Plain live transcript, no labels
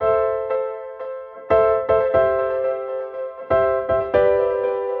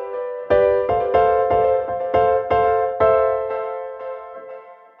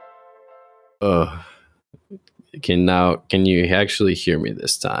Can you actually hear me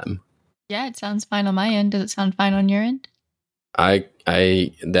this time? Yeah, it sounds fine on my end. Does it sound fine on your end?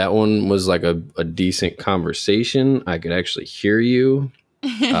 That one was like a decent conversation. I could actually hear you.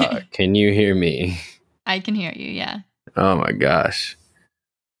 Can you hear me? I can hear you, yeah. Oh my gosh.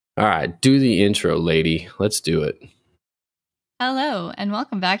 All right, do the intro, lady. Let's do it. Hello, and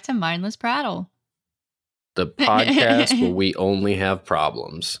welcome back to Mindless Prattle. The podcast where we only have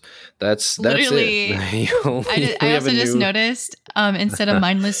problems. That's Literally, it. I also just noticed instead of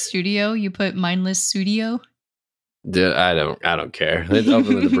Mindless Studio, you put Mindless Studio. I don't care. Other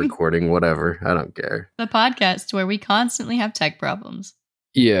than the recording, whatever. I don't care. The podcast where we constantly have tech problems.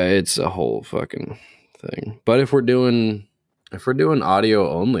 Yeah, it's a whole fucking thing. But if we're doing audio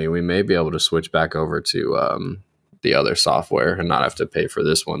only, we may be able to switch back over to the other software and not have to pay for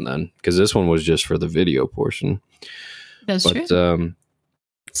this one then, because this one was just for the video portion. That's true.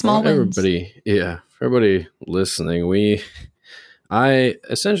 Small wins. Everybody listening, I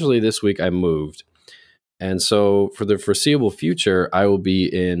essentially this week I moved, and so for the foreseeable future, I will be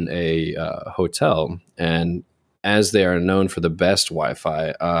in a hotel, and as they are known for the best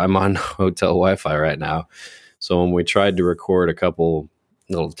Wi-Fi, I'm on hotel Wi-Fi right now. So when we tried to record a couple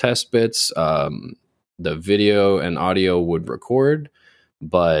little test bits, the video and audio would record,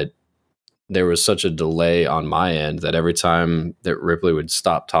 but there was such a delay on my end that every time that Ripley would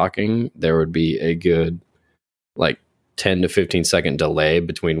stop talking, there would be a good like 10 to 15 second delay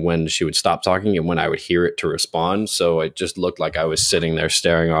between when she would stop talking and when I would hear it to respond. So it just looked like I was sitting there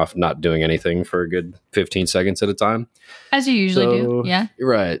staring off, not doing anything for a good 15 seconds at a time. As you usually do. Yeah.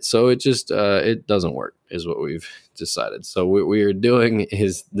 Right. So it just, it doesn't work is what we've decided. So what we are doing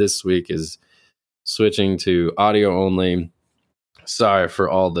is this week is switching to audio only. Sorry for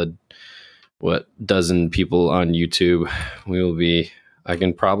all the dozen people on YouTube. I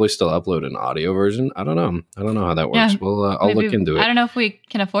can probably still upload an audio version. I don't know how that works. Yeah, well, I'll look into it. I don't know if we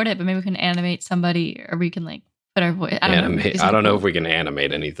can afford it, but maybe we can animate somebody, or we can like put our voice. I don't know if we can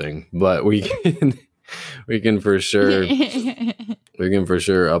animate anything, but we can for sure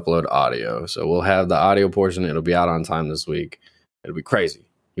upload audio. So we'll have the audio portion. It'll be out on time this week. It'll be crazy.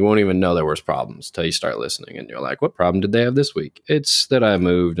 You won't even know there was problems till you start listening, and you're like, what problem did they have this week? It's that I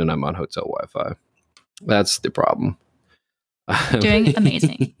moved and I'm on hotel Wi-Fi. That's the problem. Doing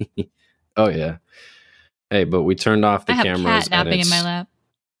amazing. Oh, yeah. Hey, but we turned off the cameras. I have cat napping in my lap.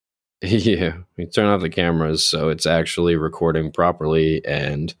 Yeah, we turned off the cameras, so it's actually recording properly,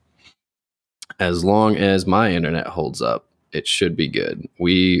 and as long as my internet holds up, it should be good.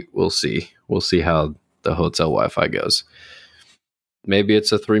 We will see. We'll see how the hotel Wi-Fi goes. Maybe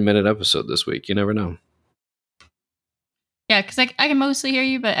it's a 3-minute episode this week. You never know. Yeah, because I can mostly hear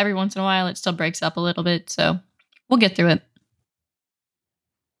you, but every once in a while it still breaks up a little bit. So we'll get through it.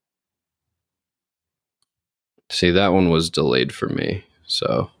 See, that one was delayed for me.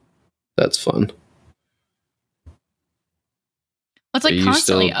 So that's fun. Well, it's like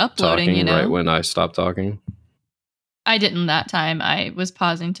constantly uploading, you know? Right when I stopped talking? I didn't that time. I was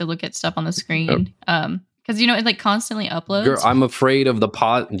pausing to look at stuff on the screen. Oh. Because, you know, it like constantly uploads. Girl, I'm afraid of the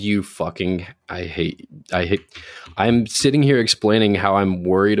I'm sitting here explaining how I'm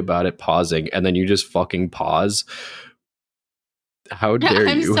worried about it pausing, and then you just fucking pause. How dare you?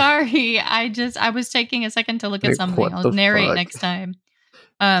 I'm sorry. I was taking a second to look at something. I'll narrate next time.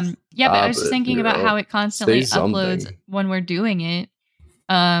 But I was just thinking about how it constantly uploads when we're doing it.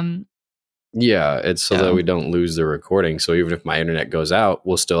 Yeah, it's so that we don't lose the recording. So even if my internet goes out,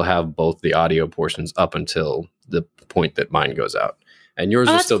 we'll still have both the audio portions up until the point that mine goes out. And yours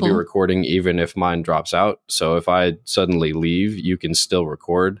will still be recording even if mine drops out. So if I suddenly leave, you can still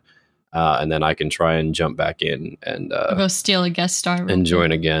record. And then I can try and jump back in and go steal a guest star and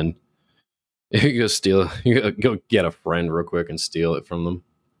join again. You go get a friend real quick and steal it from them.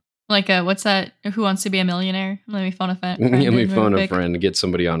 Like, what's that? Who Wants to Be a Millionaire? Let me phone a friend. Let me phone a friend. Get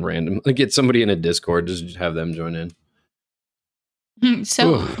somebody on random. Get somebody in a Discord. Just have them join in.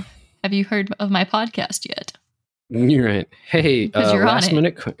 So, have you heard of my podcast yet? You're right. Hey, you're last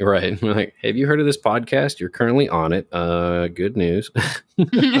minute. Right. We're like, have you heard of this podcast? You're currently on it. Good news.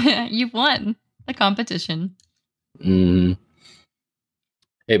 You've won the competition. Hey,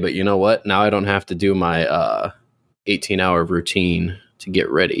 but you know what? Now I don't have to do my 18-hour routine to get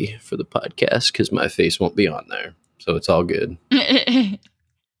ready for the podcast because my face won't be on there. So it's all good. I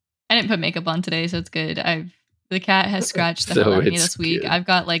didn't put makeup on today, so it's good. The cat has scratched the hell out of me this week. Good. I've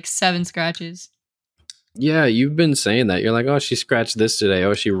got like 7 scratches. Yeah, you've been saying that. You're like, oh, she scratched this today.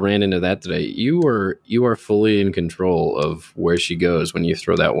 Oh, she ran into that today. You are fully in control of where she goes when you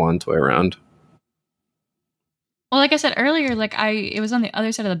throw that wand toy around. Well, like I said earlier, like it was on the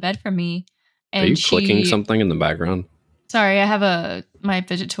other side of the bed from me, And are you clicking something in the background? Sorry, I have my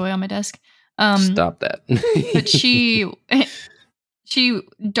fidget toy on my desk. Stop that. But she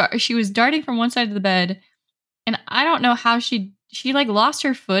was darting from one side of the bed, and I don't know how she like lost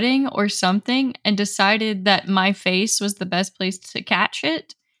her footing or something and decided that my face was the best place to catch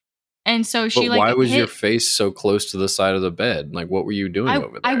it. And so she why was your face so close to the side of the bed? Like, what were you doing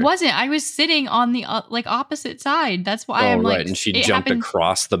over there? I wasn't. I was sitting on the opposite side. That's why I'm like. And she jumped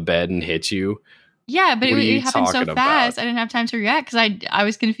across the bed and hit you. Yeah, but it happened so fast. I didn't have time to react because I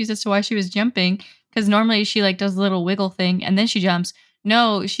was confused as to why she was jumping. Because normally she like does a little wiggle thing and then she jumps.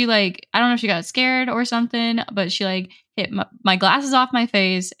 No, she like, I don't know if she got scared or something, but she like hit my glasses off my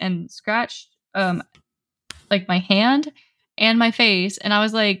face and scratched like my hand and my face, and I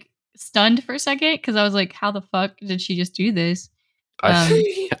was like stunned for a second because I was like, how the fuck did she just do this?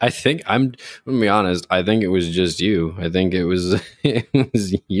 I think I'm gonna be honest. I think it was just you. I think it was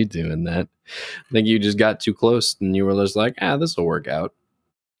you doing that. I think you just got too close and you were just like, this will work out.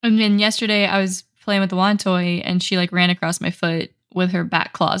 And then yesterday I was playing with the wand toy and she like ran across my foot with her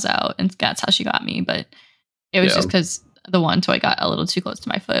back claws out, and that's how she got me. But it was just because the wand toy got a little too close to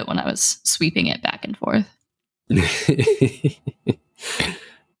my foot when I was sweeping it back and forth.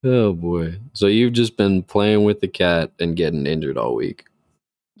 Oh boy. So you've just been playing with the cat and getting injured all week.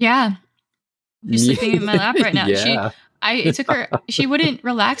 Yeah. She's sleeping in my lap right now. Yeah. It took her, she wouldn't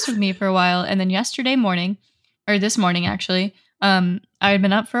relax with me for a while. And then this morning actually, I had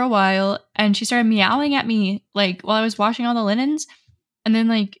been up for a while and she started meowing at me like while I was washing all the linens. And then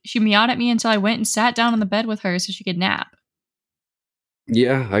like she meowed at me until I went and sat down on the bed with her so she could nap.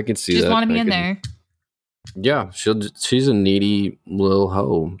 Yeah, I can see that. She just wanted me in there. Yeah, she's a needy little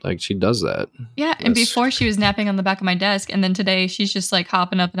hoe. Like, she does that. Yeah, and before she was napping on the back of my desk, and then today she's just like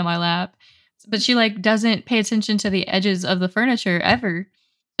hopping up into my lap. But she like doesn't pay attention to the edges of the furniture ever.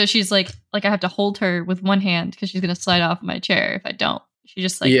 So she's like I have to hold her with one hand because she's gonna slide off my chair if I don't. She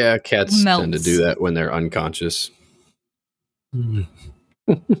just like cats melts. Tend to do that when they're unconscious.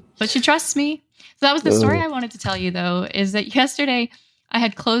 But she trusts me. So that was the story I wanted to tell you though, is that yesterday I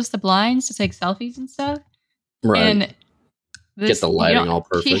had closed the blinds to take selfies and stuff. Right. And get the lighting all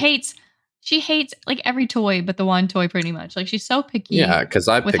perfect. She hates like every toy but the wand toy pretty much. Like she's so picky. Yeah, because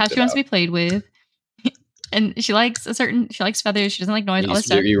with how she wants to be played with. And she likes feathers. She doesn't like noise. All this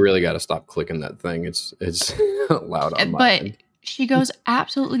stuff. You really got to stop clicking that thing. It's loud on my end. But she goes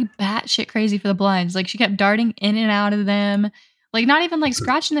absolutely batshit crazy for the blinds. Like she kept darting in and out of them. Like not even like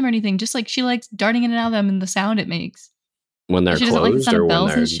scratching them or anything. Just like she likes darting in and out of them and the sound it makes. When they're closed like or when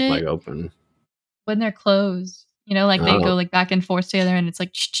they're like open? When they're closed, you know, like they go like back and forth together and it's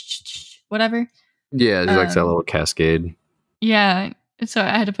like whatever. Yeah, it's like that little cascade. Yeah. So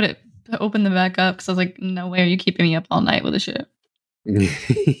I had to open them back up because I was like, no way are you keeping me up all night with this shit.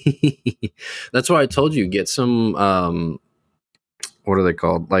 That's why I told you, get some, what are they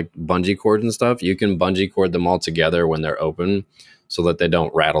called? Like bungee cords and stuff. You can bungee cord them all together when they're open so that they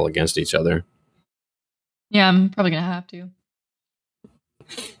don't rattle against each other. Yeah, I'm probably going to have to.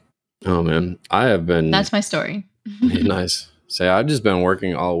 Oh, man. I have been... That's my story. Nice. I've just been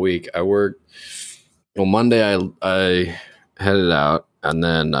working all week. I worked... Well, Monday I headed out, and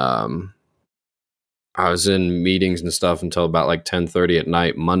then I was in meetings and stuff until about like 10:30 at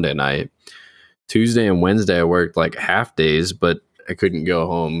night, Monday night. Tuesday and Wednesday I worked like half days, but I couldn't go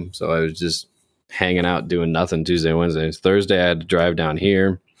home, so I was just hanging out doing nothing Tuesday and Wednesday. Thursday I had to drive down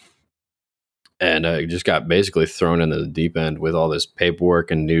here. And I just got basically thrown into the deep end with all this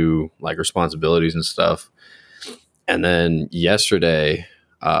paperwork and new like responsibilities and stuff. And then yesterday,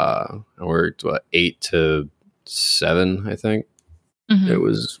 I worked 8 to 7, I think. Mm-hmm. It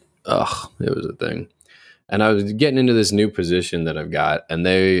was a thing. And I was getting into this new position that I've got, and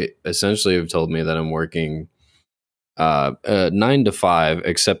they essentially have told me that I'm working 9 to 5,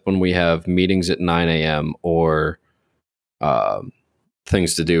 except when we have meetings at 9 a.m. or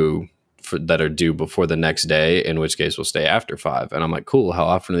things to do that are due before the next day, in which case we'll stay after 5. And I'm like, cool, how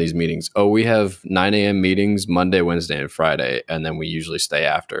often are these meetings? Oh, we have 9 a.m. meetings Monday, Wednesday, and Friday, and then we usually stay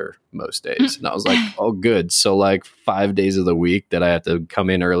after most days. And I was like, oh, good. So like 5 days of the week that I have to come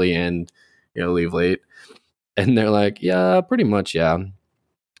in early and leave late. And they're like, yeah, pretty much, yeah. And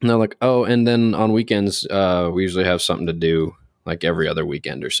they're like, oh, and then on weekends, we usually have something to do like every other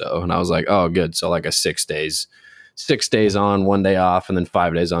weekend or so. And I was like, oh, good. So like a 6 days on, 1 day off, and then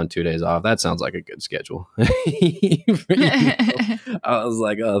 5 days on, 2 days off. That sounds like a good schedule. I was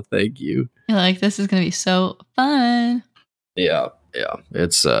like, oh, thank you. You're like, this is going to be so fun. Yeah.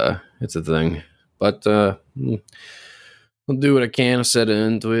 It's a thing. But I'll do what I can to set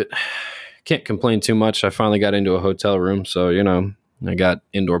into it. Can't complain too much. I finally got into a hotel room, so, I got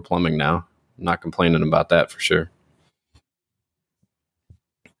indoor plumbing now. not complaining about that for sure.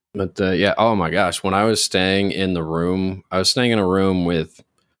 But yeah, oh my gosh, when I was staying in a room with,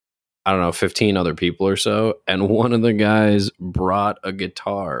 I don't know, 15 other people or so, and one of the guys brought a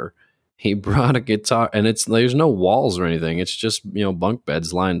guitar. He brought a guitar, and there's no walls or anything. It's just, bunk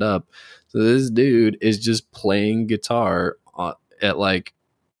beds lined up. So this dude is just playing guitar at like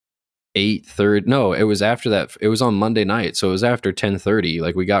 8:30. No, it was after that. It was on Monday night, so it was after 10:30.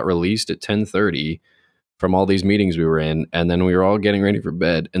 Like, we got released at 10:30 from all these meetings we were in, and then we were all getting ready for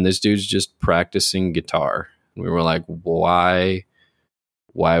bed, and this dude's just practicing guitar. We were like, why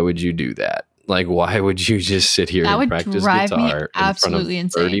would you do that? Like, why would you just sit here and practice guitar in front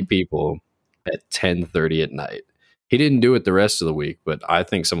of 30 people at 10:30 at night? He didn't do it the rest of the week, but I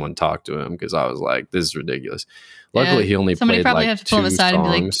think someone talked to him, because I was like, this is ridiculous. Luckily, he only played like have to pull him aside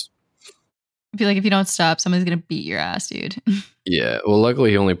songs. And be like, if you don't stop, somebody's gonna beat your ass, dude. Yeah, well,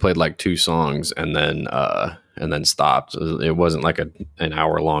 luckily he only played like 2 songs and then stopped. It wasn't like an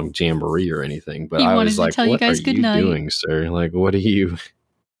hour-long jamboree or anything. But I was like, "What are you doing, sir? Like, what are you?"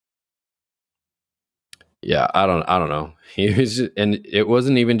 Yeah, I don't know. He was, and it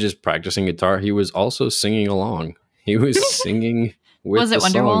wasn't even just practicing guitar. He was also singing along. He was singing with was it the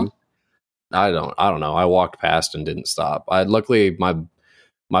Wonderwall? Song. I don't know. I walked past and didn't stop. Luckily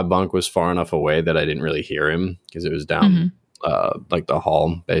my bunk was far enough away that I didn't really hear him, because it was down like the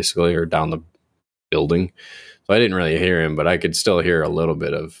hall, basically, or down the building. So I didn't really hear him, but I could still hear a little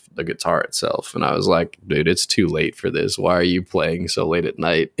bit of the guitar itself. And I was like, dude, it's too late for this. Why are you playing so late at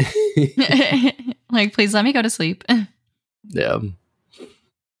night? Like, please let me go to sleep. Yeah.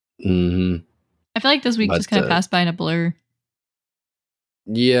 Mm-hmm. I feel like this week just kind of passed by in a blur.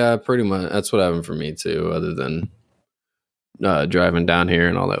 Yeah, pretty much. That's what happened for me too, other than driving down here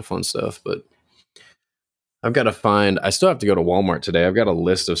and all that fun stuff. But I've got to I still have to go to Walmart today. I've got a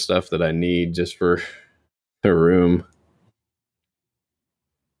list of stuff that I need just for the room.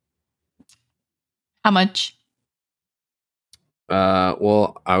 How much?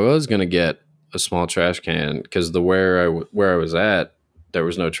 Well, I was going to get a small trash can, because where I was at, there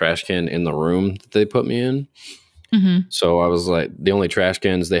was no trash can in the room that they put me in. Mm-hmm. So I was like, the only trash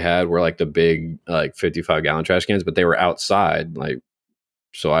cans they had were like the big, like 55-gallon trash cans, but they were outside. Like,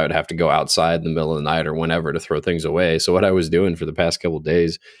 so I would have to go outside in the middle of the night or whenever to throw things away. So what I was doing for the past couple of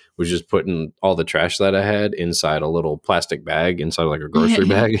days was just putting all the trash that I had inside a little plastic bag, inside like a grocery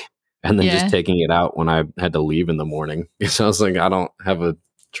bag, and then just taking it out when I had to leave in the morning. So I was like, I don't have a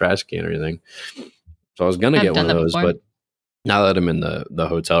trash can or anything. So I was going to get one of those, but now that I'm in the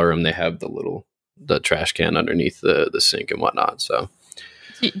hotel room, they have the trash can underneath the sink and whatnot. So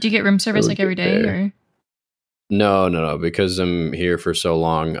do you get room service like every day or? No, because I'm here for so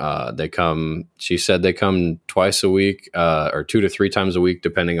long. She said they come twice a week, or 2 to 3 times a week,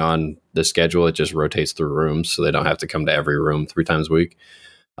 depending on the schedule. It just rotates through rooms, so they don't have to come to every room 3 times a week.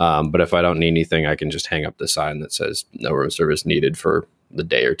 But if I don't need anything, I can just hang up the sign that says no room service needed for the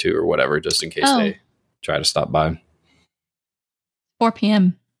day or 2 or whatever, just in case they try to stop by. 4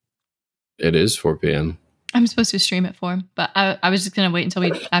 p.m. It is 4 p.m. I'm supposed to stream at 4, but I was just going to wait until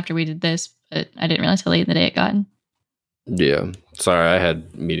after we did this, but I didn't realize how late in the day it got. Yeah. Sorry, I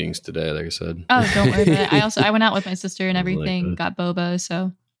had meetings today, like I said. Oh, don't worry about it. I went out with my sister and everything, got boba,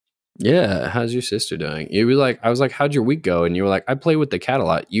 so. Yeah, how's your sister doing? I was like, how'd your week go? And you were like, I play with the cat a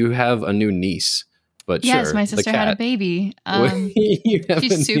lot. You have a new niece. But yes, sure, my sister had a baby.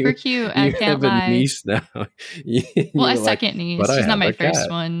 She's super cute. I can't lie. You have a niece now. Well, a second niece. She's not my first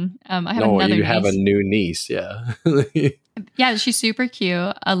one. I have another niece. You have a new niece. Yeah. Yeah, she's super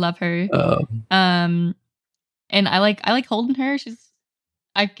cute. I love her. And I like holding her.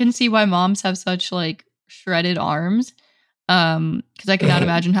 I can see why moms have such like shredded arms. Because I cannot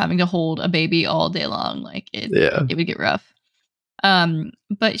imagine having to hold a baby all day long. Like it would get rough.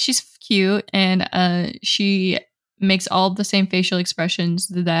 But she's cute, and she makes all the same facial expressions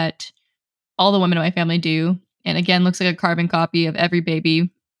that all the women in my family do, and again looks like a carbon copy of every baby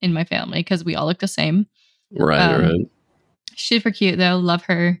in my family because we all look the same. Right. Super cute though. Love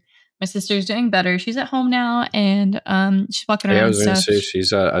her. My sister's doing better. She's at home now, and she's walking around. I was going to say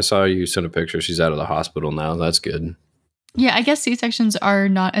she's. I saw you sent a picture. She's out of the hospital now. That's good. Yeah, I guess C-sections are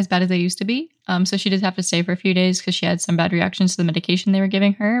not as bad as they used to be. So she did have to stay for a few days because she had some bad reactions to the medication they were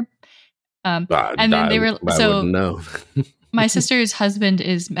giving her. And then they were I wouldn't know. My sister's husband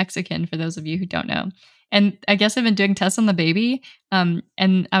is Mexican, for those of you who don't know. And I guess I've been doing tests on the baby. And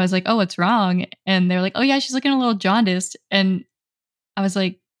I was like, oh, what's wrong? And they're like, oh, yeah, she's looking a little jaundiced. And I was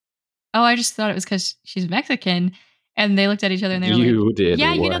like, oh, I just thought it was because she's Mexican. And they looked at each other and they were like,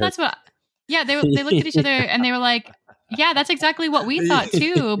 yeah, what? That's what. Yeah, they looked at each other and they were like, yeah, that's exactly what we thought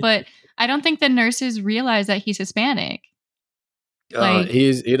too. But I don't think the nurses realize that he's Hispanic. Like,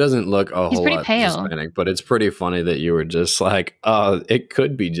 he doesn't look a he's whole pretty lot pale. Hispanic, but it's pretty funny that you were just like, it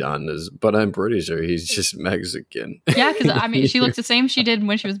could be jaundice, but I'm pretty sure he's just Mexican. Yeah, because I mean, she looks the same she did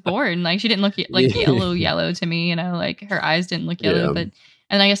when she was born. Like, she didn't look like yellow to me, you know, like her eyes didn't look yellow. Yeah, but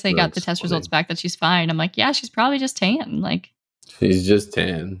and I guess they got the that's test funny. results back that she's fine. I'm like, yeah, she's probably just tan. Like, She's just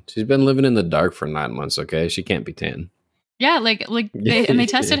tan. She's been living in the dark for 9 months. Okay, she can't be tan. yeah, like they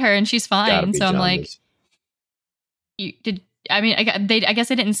tested her and she's fine. So I'm like, jaundice. you did. I mean, I guess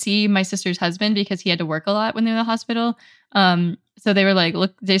they didn't see my sister's husband because he had to work a lot when they were in the hospital. So they were like,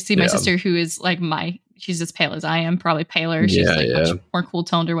 look, they see my sister who is like she's as pale as I am, probably paler. She's like much more cool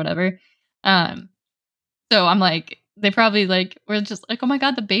toned or whatever. So I'm like, they probably like were just like, oh my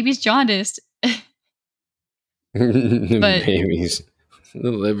god, the baby's jaundiced. But babies,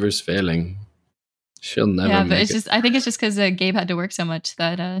 the liver's failing. She'll never. Yeah, but it's just I think it's just because Gabe had to work so much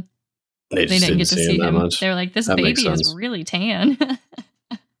that they didn't get to see him. Much. They were like, this baby is really tan.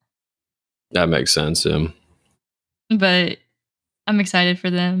 That makes sense, yeah. But I'm excited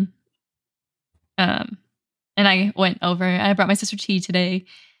for them. And I went over. I brought my sister tea today.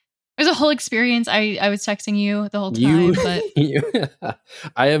 It was a whole experience. I was texting you the whole time, but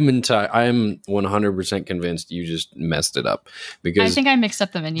I am 100% convinced you just messed it up because I think I mixed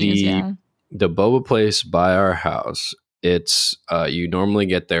up the menus. The boba place by our house. It's you normally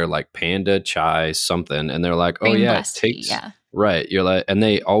get there like panda chai something, and they're like, oh yeah, it takes right. You're like, and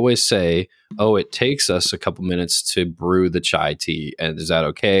they always say, oh, it takes us a couple minutes to brew the chai tea, and is that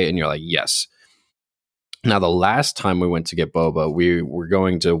okay? And you're like, yes. Now, the last time we went to get boba, we were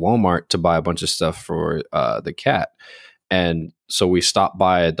going to Walmart to buy a bunch of stuff for the cat, and so we stopped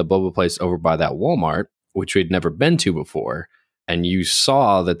by at the boba place over by that Walmart, which we'd never been to before, and you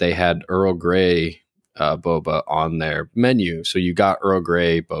saw that they had Earl Grey boba on their menu. So you got Earl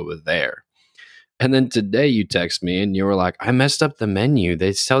Grey boba there. And then today you text me and you were like, I messed up the menu.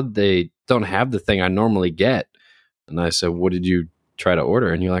 They said they don't have the thing I normally get. And I said, what did you try to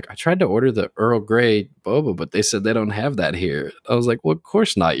order? And you're like, I tried to order the Earl Grey boba, but they said they don't have that here. I was like, well, of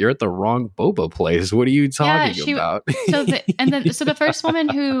course not. You're at the wrong boba place. What are you talking about? So the first woman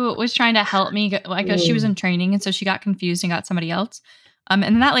who was trying to help me, like she was in training, and so she got confused and got somebody else. And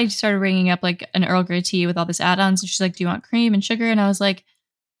then that lady started ringing up like an Earl Grey tea with all this add-ons. And she's like, do you want cream and sugar? And I was like,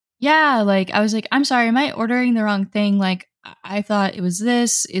 yeah. Like, I was like, I'm sorry, am I ordering the wrong thing? Like, I thought it was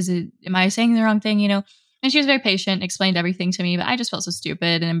this. Am I saying the wrong thing? You know? And she was very patient, explained everything to me, but I just felt so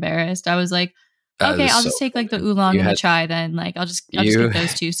stupid and embarrassed. I was like, okay, I'll just take like the oolong and the chai then. Like, I'll just get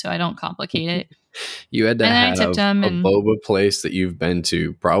those two so I don't complicate it. You had to have a boba place that you've been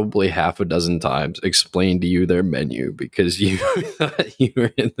to probably half a dozen times explain to you their menu because you thought you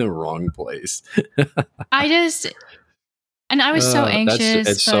were in the wrong place. I was so anxious.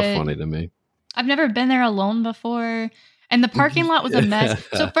 It's so funny to me. I've never been there alone before. And the parking lot was a mess.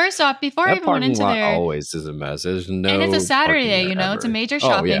 So first off, before I even went into there, always is a mess. There's no, and it's a Saturday. You know, it's a major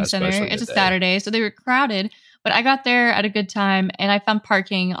shopping center. It's a Saturday, so they were crowded. But I got there at a good time, and I found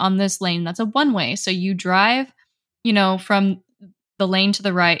parking on this lane that's a one-way. So you drive, you know, from the lane to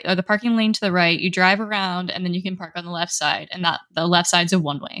the right, or the parking lane to the right. You drive around, and then you can park on the left side, and the left side's a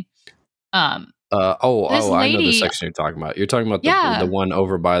one-way. I know the section you're talking about. You're talking about the one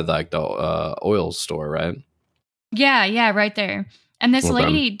over by the oil store, right? Yeah, right there. And this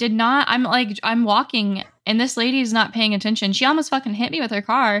lady did not. I'm walking, and this lady is not paying attention. She almost fucking hit me with her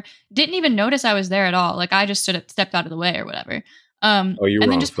car. Didn't even notice I was there at all. Like, I just stepped out of the way or whatever. And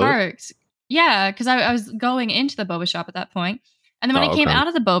then just parked. Yeah, because I was going into the boba shop at that point. And then when I came out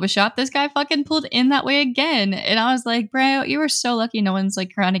of the boba shop, this guy fucking pulled in that way again. And I was like, bro, you were so lucky no one's like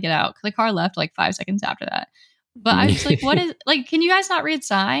trying to get out. The car left like 5 seconds after that. But I was like, what is, like, can you guys not read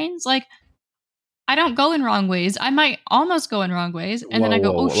signs? Like, I don't go in wrong ways. I might almost go in wrong ways. And then I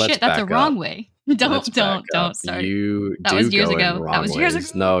go, shit, that's a wrong way. Don't start. That was years ago. That was years ago.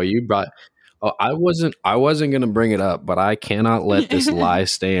 No, you brought... Oh, I wasn't going to bring it up, but I cannot let this lie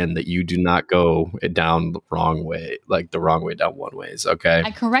stand that you do not go down the wrong way, like the wrong way down one ways. Okay.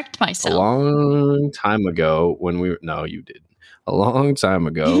 I correct myself. A long time ago when we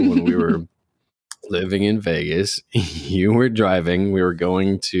were living in Vegas, you were driving. We were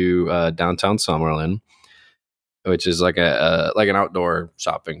going to downtown Summerlin, which is like an outdoor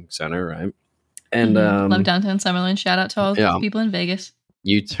shopping center, right? And love downtown Summerlin. Shout out to all the people in Vegas.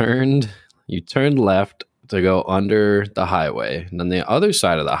 You turned left to go under the highway. And on the other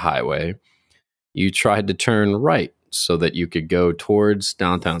side of the highway, you tried to turn right so that you could go towards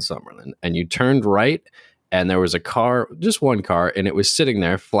downtown Summerlin. And you turned right, and there was a car, just one car, and it was sitting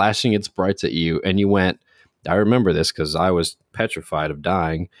there flashing its brights at you. And you went, I remember this because I was petrified of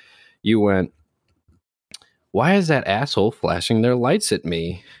dying. You went, why is that asshole flashing their lights at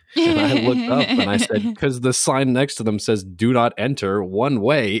me? And I looked up and I said, because the sign next to them says, do not enter one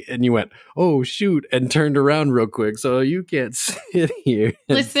way. And you went, oh, shoot, and turned around real quick. So you can't sit here.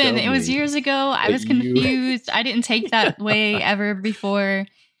 Listen, it was years ago. I was confused. I didn't take that way ever before.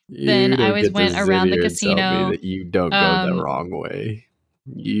 Then I always went around the casino. Tell me that you don't go the wrong way.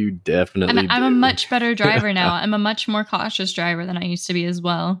 You definitely I'm a much better driver now. I'm a much more cautious driver than I used to be as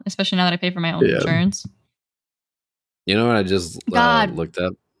well, especially now that I pay for my own insurance. You know what I just looked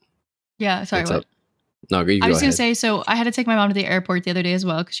up? Yeah, sorry, what? No, you go I was ahead. Going to say, so I had to take my mom to the airport the other day as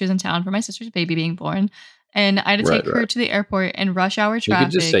well because she was in town for my sister's baby being born. And I had to take her to the airport in rush hour traffic. You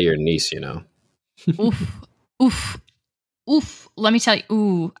could just say your niece, Oof. Let me tell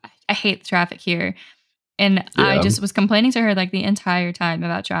you, I hate the traffic here. And I just was complaining to her like the entire time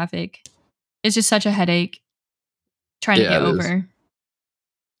about traffic. It's just such a headache trying to get over.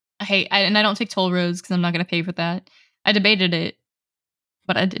 And I don't take toll roads because I'm not going to pay for that. I debated it,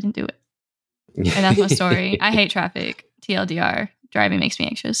 but I didn't do it. And that's my story. I hate traffic. TLDR. Driving makes me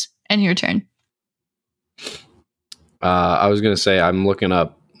anxious. And your turn. I was going to say, I'm looking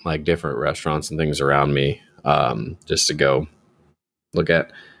up like different restaurants and things around me just to go look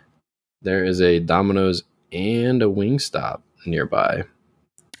at. There is a Domino's and a Wingstop nearby.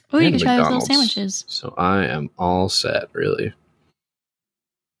 Oh, you can try those little sandwiches. So I am all set, really.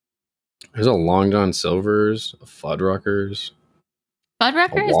 There's a Long John Silver's, a Fuddruckers.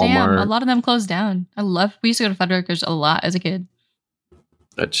 Fuddruckers? Damn, a lot of them closed down. We used to go to Fuddruckers a lot as a kid.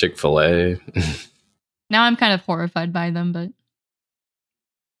 A Chick-fil-A. Now I'm kind of horrified by them, but...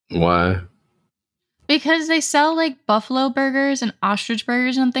 Why? Because they sell like buffalo burgers and ostrich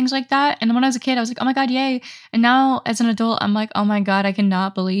burgers and things like that. And when I was a kid, I was like, oh my God, yay. And now as an adult, I'm like, oh my God, I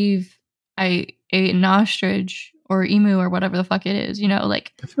cannot believe I ate an ostrich or emu or whatever the fuck it is,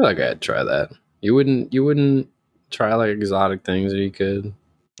 like. I feel like I'd try that. You wouldn't try like exotic things, or you could?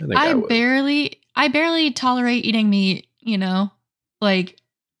 I barely tolerate eating meat, like.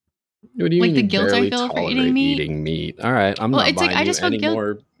 What do you mean the guilt I feel for eating meat? Eating meat. All right, I'm not buying you any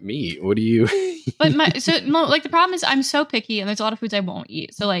more meat. What do you? But the problem is I'm so picky, and there's a lot of foods I won't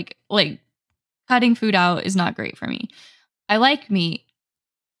eat. So like cutting food out is not great for me. I like meat.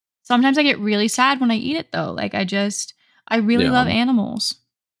 Sometimes I get really sad when I eat it though. Like I really love animals.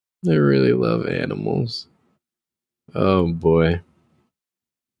 I really love animals. Oh boy.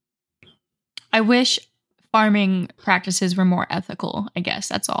 I wish farming practices were more ethical. I guess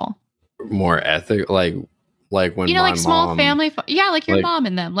that's all. More ethical, like when like small family, like your mom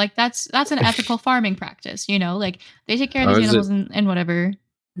and them, like that's an ethical farming practice. Like they take care of these animals and whatever.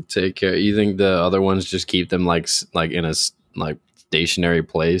 Take care. You think the other ones just keep them like in a stationary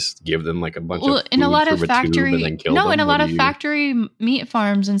place, give them like a bunch of food in a lot of factory and then kill them? In a lot of factory meat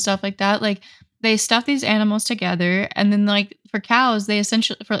farms and stuff like that, like they stuff these animals together, and then like for cows, they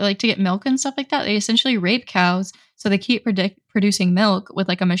essentially to get milk and stuff like that, they essentially rape cows so they keep producing milk with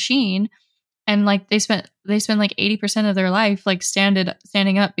like a machine, and like they spend like 80% of their life like standing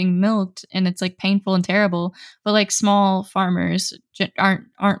up being milked, and it's like painful and terrible. But like small farmers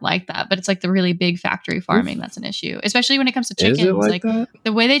aren't like that. But it's like the really big factory farming that's an issue, especially when it comes to chickens. Is it like that?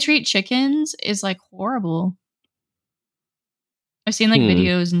 The way they treat chickens is like horrible. I've seen like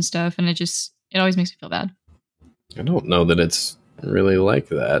videos and stuff, and it always makes me feel bad. I don't know that it's really like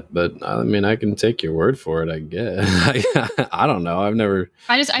that, but I mean, I can take your word for it, I guess. I don't know. I've never.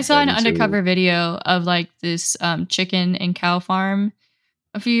 I saw an undercover video of like this chicken and cow farm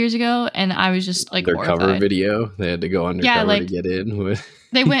a few years ago, and I was just like undercover horrified. Video. They had to go undercover to get in.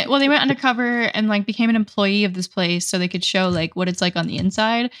 They went undercover and like became an employee of this place so they could show like what it's like on the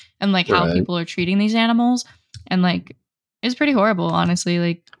inside and like how people are treating these animals, and like it's pretty horrible, honestly.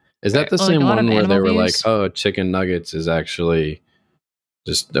 Like. Is that the same one where they were like, oh, chicken nuggets is actually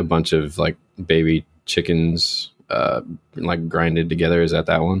just a bunch of like baby chickens like grinded together? Is that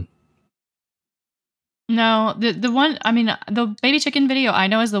one? No, the one, I mean, the baby chicken video I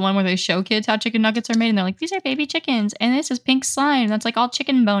know is the one where they show kids how chicken nuggets are made, and they're like, these are baby chickens, and this is pink slime that's like all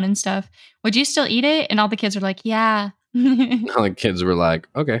chicken bone and stuff. Would you still eat it? And all the kids are like, yeah. All the kids were like,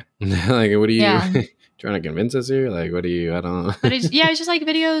 okay. Like, what do you... Trying to convince us here? Like, what do you... I don't know. But it's just like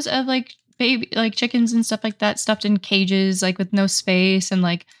videos of like baby, like chickens and stuff like that stuffed in cages, like with no space, and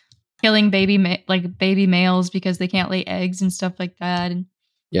like killing baby males because they can't lay eggs and stuff like that. And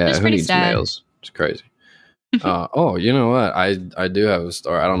it's pretty sad. Males? It's crazy. Oh, you know what? I do have a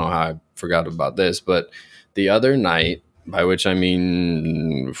story. I don't know how I forgot about this, but the other night, by which I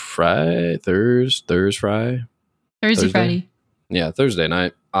mean Thursday, Friday. Yeah, Thursday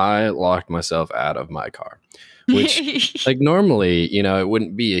night, I locked myself out of my car. which like normally, it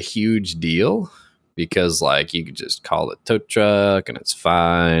wouldn't be a huge deal because like you could just call the tow truck and it's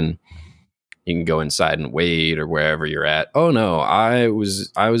fine. You can go inside and wait or wherever you're at. Oh no, I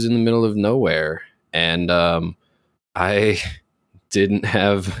was in the middle of nowhere and I didn't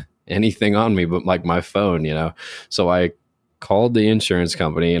have anything on me but like my phone, So I called the insurance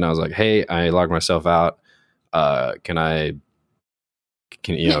company and I was like, "Hey, I locked myself out. Can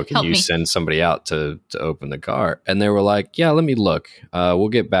Help you me. send somebody out to open the car?" And they were like, "Yeah, let me look. We'll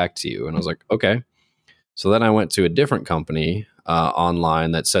get back to you." And I was like, "Okay." So then I went to a different company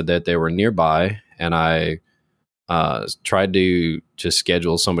online that said that they were nearby, and I tried to just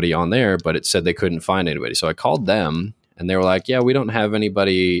schedule somebody on there, but it said they couldn't find anybody. So I called them, and they were like, "Yeah, we don't have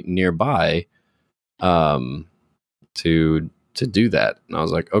anybody nearby to do that." And I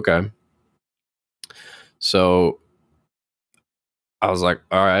was like, "Okay." So I was like,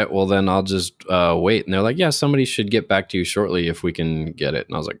 "All right, well then I'll just wait." And they're like, "Yeah, somebody should get back to you shortly if we can get it."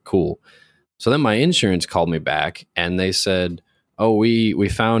 And I was like, "Cool." So then my insurance called me back and they said, "Oh, we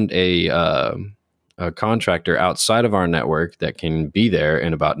found a contractor outside of our network that can be there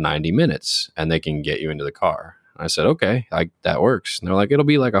in about 90 minutes and they can get you into the car." I said, "Okay, that works." And they're like, "It'll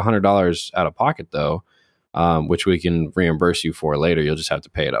be like $100 out of pocket though, which we can reimburse you for later. You'll just have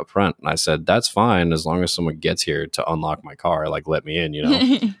to pay it up front." And I said, "That's fine as long as someone gets here to unlock my car, like let me in,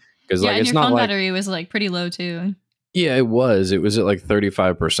 Because Yeah, like and it's your not phone like battery was like pretty low too. yeah, it was. It was at like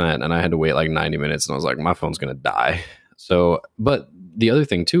 35%, and I had to wait like 90 minutes, and I was like, my phone's going to die. So, but the other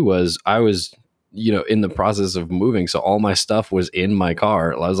thing too was I was, in the process of moving. So all my stuff was in my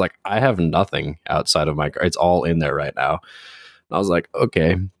car. I was like, I have nothing outside of my car. It's all in there right now. And I was like,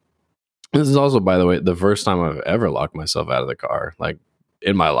 okay. This is also, by the way, the first time I've ever locked myself out of the car, like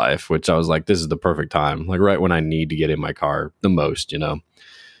in my life, which I was like, this is the perfect time, like right when I need to get in my car the most,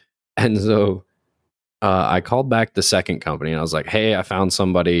 And so I called back the second company and I was like, "Hey, I found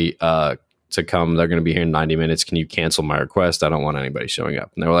somebody to come. They're going to be here in 90 minutes. Can you cancel my request? I don't want anybody showing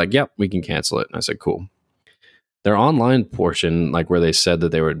up." And they were like, "Yep, we can cancel it." And I said, "Cool." Their online portion, like where they said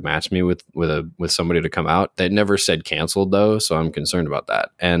that they would match me with somebody to come out, they never said canceled though, so I'm concerned about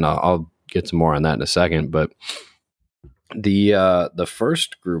that. And I'll get to more on that in a second. But the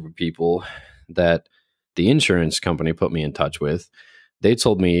first group of people that the insurance company put me in touch with, they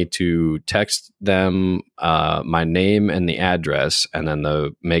told me to text them my name and the address and then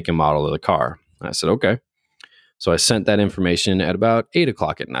the make and model of the car. I said, okay. So I sent that information at about 8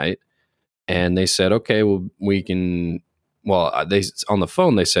 o'clock at night. And they said, okay, well, we can. Well, they on the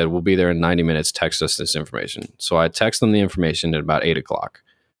phone, they said, we'll be there in 90 minutes. Text us this information. So I text them the information at about 8 o'clock.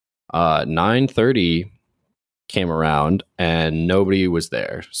 9:30 came around and nobody was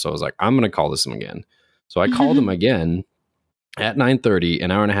there. So I was like, I'm going to call this one again. So I called them again at 9:30,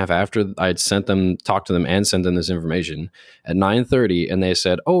 an hour and a half after I'd talked to them and sent them this information at 9:30. And they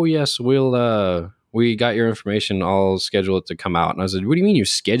said, "Oh yes, we got your information. I'll schedule it to come out." And I said, "What do you mean you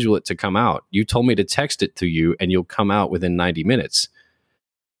schedule it to come out? You told me to text it to you and you'll come out within 90 minutes.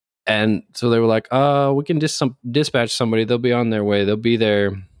 And so they were like, we can dispatch somebody. They'll be on their way. They'll be there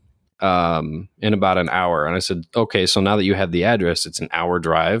in about an hour." And I said, "Okay, so now that you have the address, it's an hour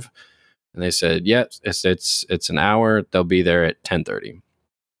drive." And they said, "Yes, it's an hour. They'll be there at 10:30."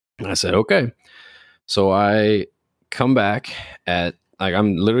 And I said, "Okay." So I come back at like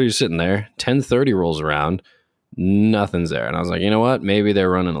I'm literally just sitting there. 10:30 rolls around, nothing's there, and I was like, you know what? Maybe they're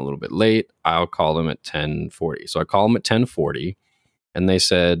running a little bit late. I'll call them at 10:40. So I call them at 10:40, and they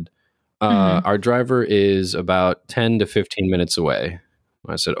said, "Our driver is about 10 to 15 minutes away."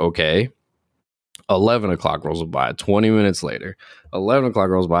 I said, "Okay." 11 o'clock rolls by, 20 minutes later. 11 o'clock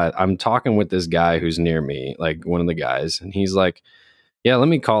rolls by. I'm talking with this guy who's near me, like one of the guys, and he's like, "Yeah, let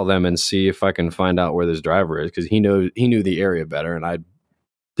me call them and see if I can find out where this driver is," because he knew the area better, and I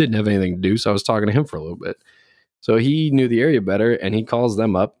didn't have anything to do, so I was talking to him for a little bit. So he knew the area better, and he calls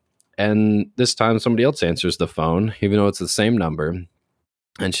them up, and this time somebody else answers the phone, even though it's the same number.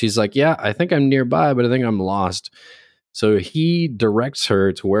 And she's like, "Yeah, I think I'm nearby, but I think I'm lost." So he directs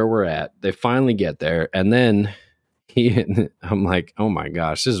her to where we're at. They finally get there, and then I'm like, "Oh my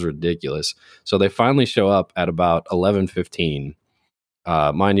gosh, this is ridiculous." So they finally show up at about 11:15.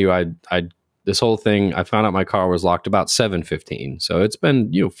 Mind you, I this whole thing, I found out my car was locked about 7:15. So it's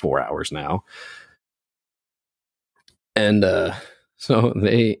been 4 hours now, and so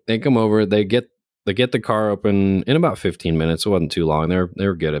they come over. They get the car open in about 15 minutes. It wasn't too long. They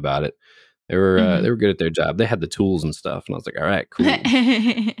were good about it. They were good at their job. They had the tools and stuff, and I was like, "All right, cool."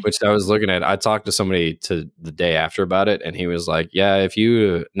 Which I was looking at. I talked to somebody the day after about it, and he was like, "Yeah, if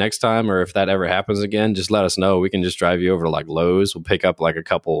you next time or if that ever happens again, just let us know. We can just drive you over to like Lowe's. We'll pick up like a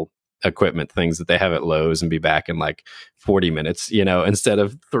couple equipment things that they have at Lowe's and be back in like 40 minutes, instead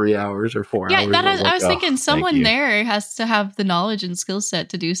of 3 hours or 4 hours. I was thinking someone there has to have the knowledge and skill set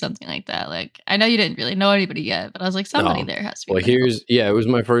to do something like that. Like, I know you didn't really know anybody yet, but I was like, somebody there has to be. Well, it was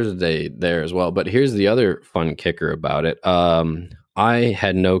my first day there as well. But here's the other fun kicker about it. I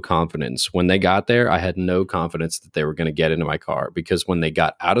had no confidence when they got there. I had no confidence that they were going to get into my car, because when they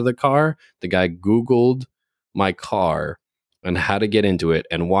got out of the car, the guy Googled my car and how to get into it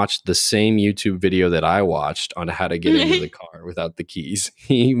and watched the same YouTube video that I watched on how to get into the car without the keys.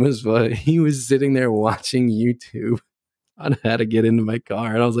 He was sitting there watching YouTube on how to get into my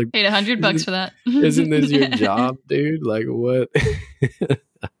car, and I was like, paid $100 for that. Isn't this your job, dude? Like, what?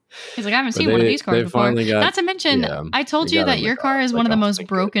 He's like, I haven't seen one of these cars before. Not to mention, I told you that your car is one of the most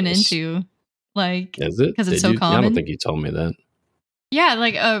broken into. Like, is it? Because it's so common. I don't think you told me that. Yeah,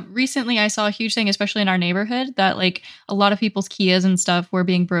 like recently I saw a huge thing, especially in our neighborhood, that like a lot of people's Kias and stuff were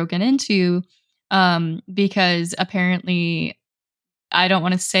being broken into because apparently, I don't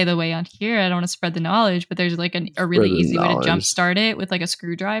want to say the way on here, I don't want to spread the knowledge, but there's like a really easy way to jumpstart it with like a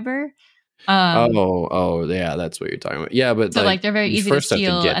screwdriver. Yeah, that's what you're talking about. Yeah, but so like they're very easy to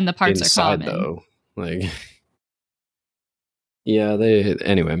steal, and the parts inside, are common. Though, like, yeah,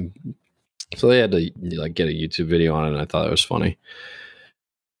 anyway. So they had to like get a YouTube video on it, and I thought it was funny.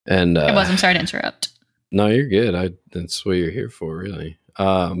 And it was. I'm sorry to interrupt. No, you're good. That's what you're here for, really.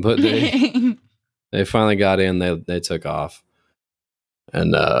 But they finally got in. They took off,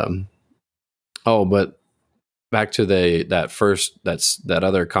 and but back to that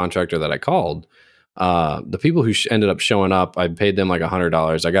other contractor that I called. The people who ended up showing up, I paid them like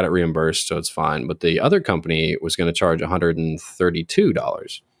 $100. I got it reimbursed, so it's fine. But the other company was going to charge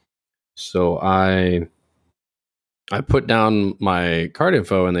 $132. So I put down my card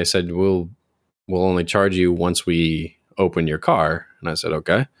info, and they said, we'll only charge you once we open your car. And I said,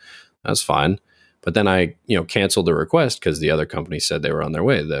 okay, that's fine. But then I, canceled the request because the other company said they were on their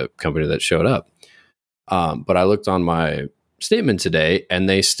way, the company that showed up. But I looked on my statement today, and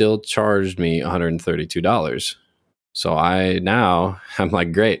they still charged me $132. So I'm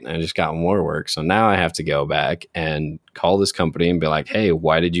like, great. I just got more work. So now I have to go back and call this company and be like, hey,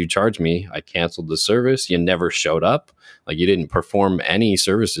 why did you charge me? I canceled the service. You never showed up. Like, you didn't perform any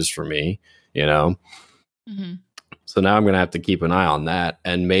services for me, Mm-hmm. So now I'm going to have to keep an eye on that.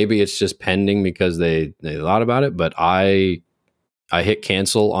 And maybe it's just pending because they thought about it. But I hit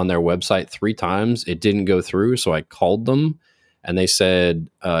cancel on their website 3 times. It didn't go through. So I called them, and they said,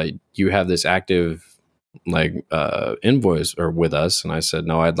 you have this active invoice or with us. And I said,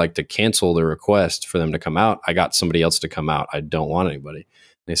 no, I'd like to cancel the request for them to come out. I got somebody else to come out. I don't want anybody.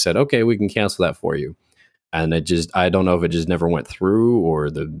 And they said, okay, we can cancel that for you. And I don't know if it just never went through or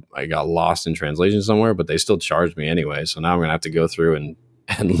I got lost in translation somewhere, but they still charged me anyway. So now I'm going to have to go through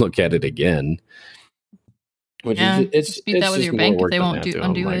and look at it again. Which is speak that with your bank if they won't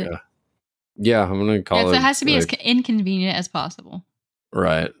undo it. Yeah, I'm going to call it. It has to be as inconvenient as possible.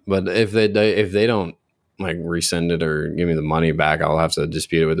 Right. But if they don't like resend it or give me the money back, I'll have to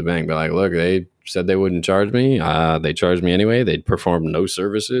dispute it with the bank. Be like, look, they said they wouldn't charge me. They charged me anyway. They performed no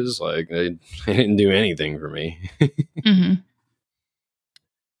services. Like, they didn't do anything for me. Mm-hmm.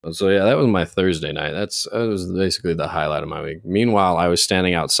 So yeah, that was my Thursday night. That was basically the highlight of my week. Meanwhile, I was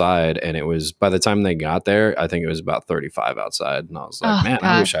standing outside, and it was, by the time they got there, I think it was about 35 outside. And I was like, God.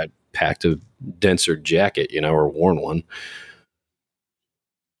 I wish I'd packed a denser jacket, or worn one.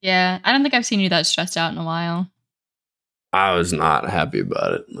 Yeah, I don't think I've seen you that stressed out in a while. I was not happy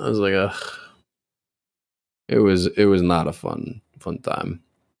about it. I was like, ugh. It was not a fun time.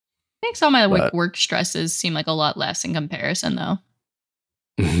 Makes all my work stresses seem like a lot less in comparison, though.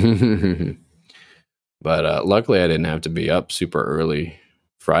 But luckily, I didn't have to be up super early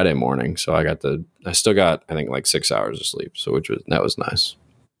Friday morning, so I still got, I think, like 6 hours of sleep, so that was nice.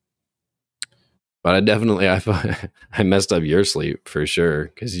 But I messed up your sleep for sure,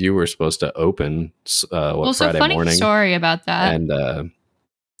 because you were supposed to open Friday funny morning. Story about that.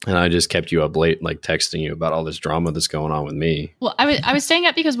 And I just kept you up late, like texting you about all this drama that's going on with me. Well, I was staying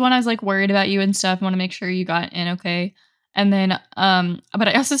up because one, I was like worried about you and stuff. I want to make sure you got in okay. And then, but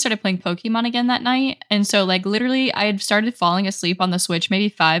I also started playing Pokemon again that night. And so like literally I had started falling asleep on the Switch maybe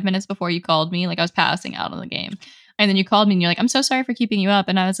 5 minutes before you called me. Like I was passing out on the game. And then you called me and you're like, I'm so sorry for keeping you up.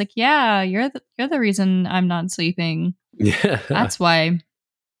 And I was like, yeah, you're the reason I'm not sleeping. Yeah. That's why.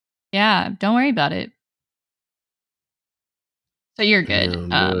 Yeah. Don't worry about it. So you're good.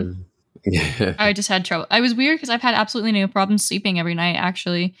 Yeah. I just had trouble. I was weird because I've had absolutely no problem sleeping every night,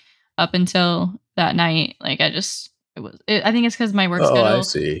 actually, up until that night. Like it I think it's because my work Oh, I schedule.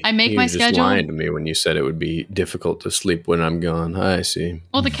 see. I make You my were just schedule. lying to me when you said it would be difficult to sleep when I'm gone. I see.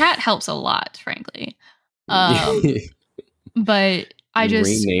 Well, the cat helps a lot, frankly. But I You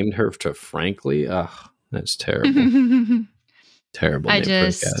just renamed her to Frankly? Ugh, that's terrible. Terrible I name for a cat.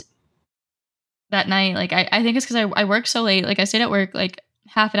 just that night, like I think it's because I worked so late. Like I stayed at work like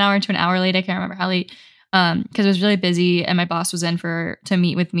half an hour to an hour late. I can't remember how late. Because it was really busy and my boss was in to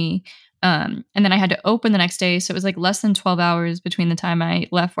meet with me. And then I had to open the next day. So it was like less than 12 hours between the time I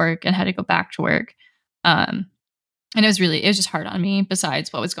left work and had to go back to work. And it was just hard on me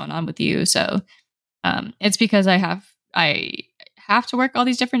besides what was going on with you. So it's because I have to work all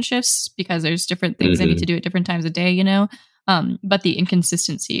these different shifts because there's different things I need to do at different times of day, you know? But the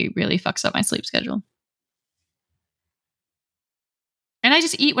inconsistency really fucks up my sleep schedule. And I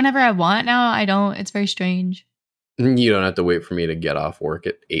just eat whenever I want now. I don't. It's very strange. You don't have to wait for me to get off work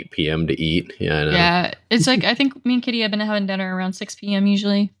at 8 p.m. to eat. Yeah, I know. Yeah, it's like I think me and Kitty have been having dinner around 6 p.m.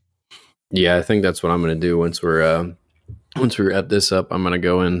 usually. Yeah, I think that's what I'm going to do once we're at this up. I'm going to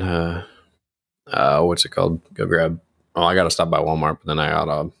go and what's it called? Go grab. Oh, I got to stop by Walmart, but then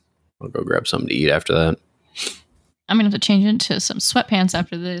I'll go grab something to eat after that. I'm gonna have to change into some sweatpants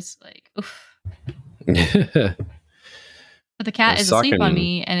after this. Like, oof. But the cat is asleep on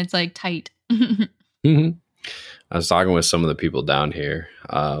me, and it's like tight. I was talking with some of the people down here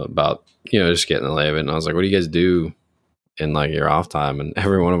about just getting the lay of it, and I was like, "What do you guys do in like your off time?" And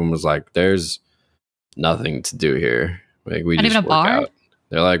every one of them was like, "There's nothing to do here. Like we Not just even a work bar? out."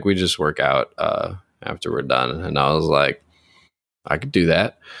 They're like, "We just work out after we're done," and I was like, "I could do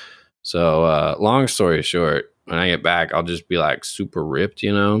that." So long story short, when I get back, I'll just be like super ripped,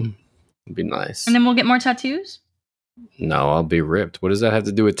 It'd be nice. And then we'll get more tattoos? No, I'll be ripped. What does that have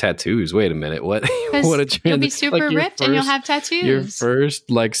to do with tattoos? Wait a minute. What? What a you'll be super ripped and you'll have tattoos. Your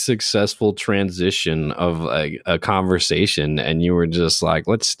first like successful transition of like a conversation, and you were just like,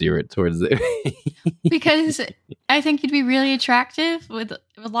 let's steer it towards it. Because I think you'd be really attractive with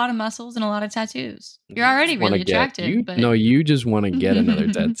a lot of muscles and a lot of tattoos. You're already really attractive. No, you just want to get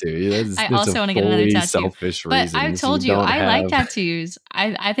another tattoo. I also want to get another tattoo. Selfish but reasons. I've told you, I like tattoos.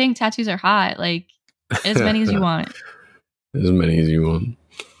 I think tattoos are hot. Like as many as you want. As many as you want.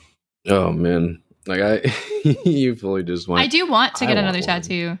 Oh man, like you fully just want. I do want to get another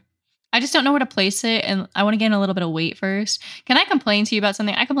tattoo. I just don't know where to place it, and I want to gain a little bit of weight first. Can I complain to you about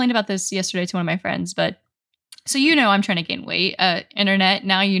something? I complained about this yesterday to one of my friends, but so I'm trying to gain weight. Internet,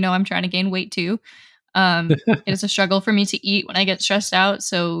 now I'm trying to gain weight too. It is a struggle for me to eat when I get stressed out.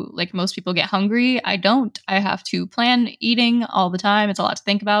 So like most people get hungry, I don't. I have to plan eating all the time. It's a lot to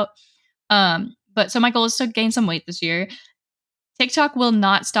think about. But so my goal is to gain some weight this year. TikTok will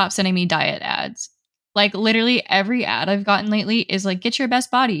not stop sending me diet ads. Like literally every ad I've gotten lately is like, get your best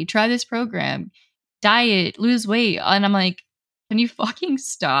body, try this program, diet, lose weight. And I'm like, can you fucking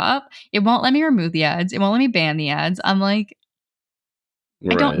stop? It won't let me remove the ads. It won't let me ban the ads. I'm like,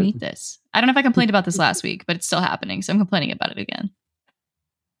 I don't need this. I don't know if I complained about this last week, but it's still happening. So I'm complaining about it again.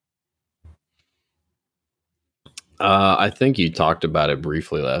 I think you talked about it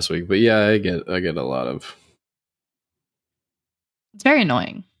briefly last week, but yeah, I get a lot of. It's very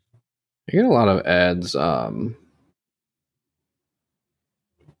annoying. I get a lot of ads. Sorry,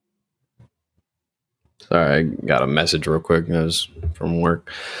 I got a message real quick. That was from work.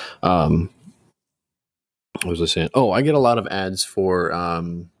 What was I saying? Oh, I get a lot of ads for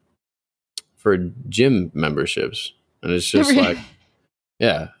gym memberships, and it's just like,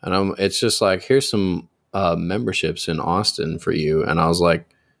 yeah, and it's just like, here's some memberships in Austin for you, and I was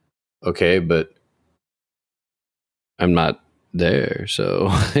like, okay, but I'm not there, so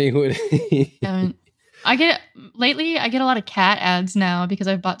I get a lot of cat ads now because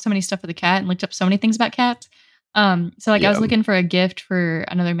I've bought so many stuff for the cat and looked up so many things about cats. I was looking for a gift for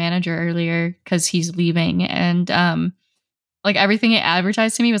another manager earlier because he's leaving, and like everything it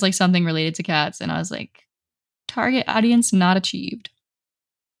advertised to me was like something related to cats, and I was like, target audience not achieved.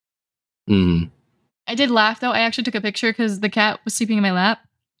 I did laugh though. I actually took a picture because the cat was sleeping in my lap,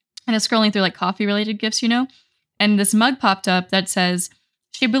 and it's scrolling through like coffee related gifts, and this mug popped up that says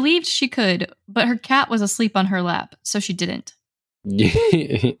she believed she could, but her cat was asleep on her lap, so she didn't.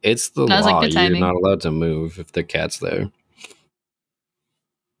 It's the law. Like, you're not allowed to move if the cat's there.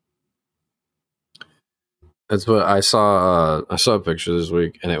 That's what I saw. I saw a picture this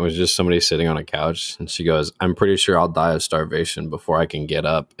week, and it was just somebody sitting on a couch, and she goes, "I'm pretty sure I'll die of starvation before I can get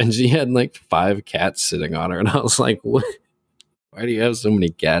up." And she had like 5 cats sitting on her, and I was like, "What? Why do you have so many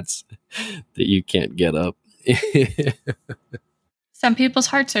cats that you can't get up?" Some people's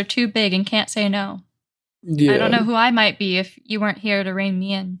hearts are too big and can't say no. Yeah. I don't know who I might be if you weren't here to rein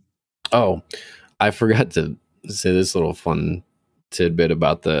me in. Oh, I forgot to say this little fun tidbit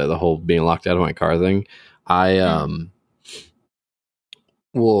about the whole being locked out of my car thing. I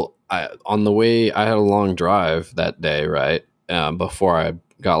well, on the way, I had a long drive that day, right? Before I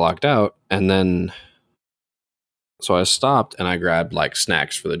got locked out, and then so I stopped and I grabbed like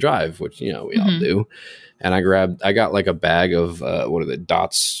snacks for the drive, which we all do. And I got like a bag of what are the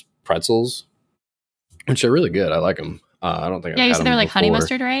Dots pretzels, which are really good. I like them. I don't think I've you had said them they're like before. honey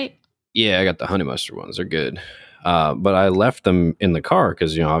mustard, right? Yeah, I got the honey mustard ones. They're good. But I left them in the car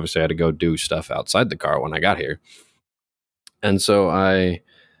because obviously I had to go do stuff outside the car when I got here, and so I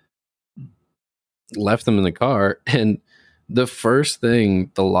left them in the car. And the first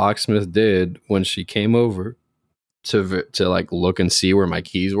thing the locksmith did when she came over to like look and see where my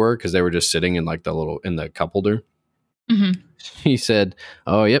keys were, because they were just sitting in like in the cup holder. He said,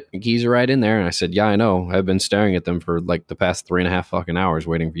 "Oh, yep, your keys are right in there." And I said, "Yeah, I know. I've been staring at them for like the past 3.5 fucking hours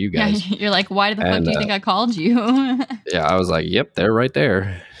waiting for you guys." Yeah, you're like, why the fuck do you think I called you? Yeah, I was like, "Yep, they're right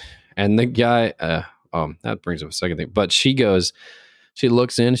there." And the guy, that brings up a second thing. But she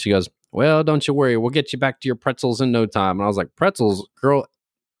looks in, she goes, "Well, don't you worry, we'll get you back to your pretzels in no time." And I was like, "Pretzels, girl?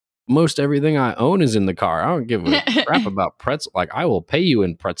 Most everything I own is in the car. I don't give a crap about pretzels. Like, I will pay you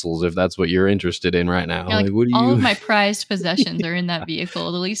in pretzels if that's what you're interested in right now." Like, what do all you? of my prized possessions are in that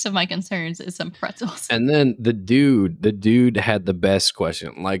vehicle. The least of my concerns is some pretzels. And then the dude had the best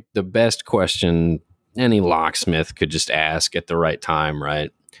question, like the best question any locksmith could just ask at the right time,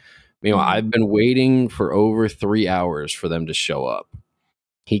 right? I've been waiting for over 3 hours for them to show up.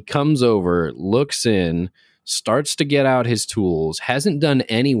 He comes over, looks in, starts to get out his tools, hasn't done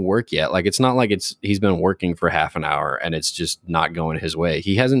any work yet. Like, it's not like he's been working for half an hour and it's just not going his way.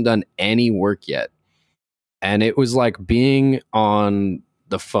 He hasn't done any work yet. And it was like being on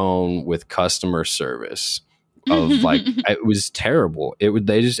the phone with customer service of like, it was terrible.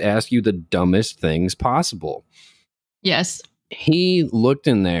 They just ask you the dumbest things possible. Yes. He looked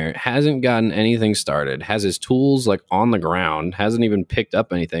in there, hasn't gotten anything started, has his tools like on the ground, hasn't even picked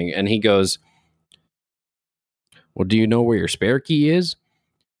up anything. And he goes, "Well, do you know where your spare key is?"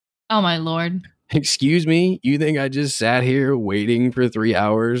 Oh, my Lord. Excuse me? You think I just sat here waiting for 3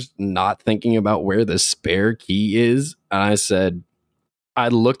 hours, not thinking about where the spare key is? And I said, I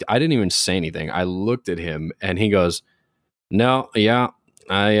didn't even say anything. I looked at him and he goes, "No, yeah,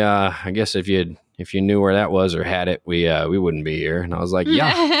 I guess if you knew where that was or had it, we wouldn't be here." And I was like,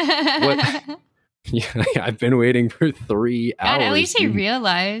 "Yeah, what?" Yeah, I've been waiting for 3 hours. God, at least he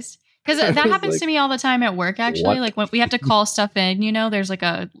realized. Because that happens to me all the time at work, actually. What? Like, when we have to call stuff in, there's like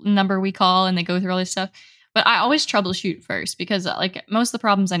a number we call and they go through all this stuff. But I always troubleshoot first because, like, most of the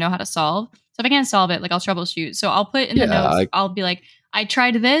problems I know how to solve. So if I can't solve it, like, I'll troubleshoot. So I'll put in the notes, I'll be like, I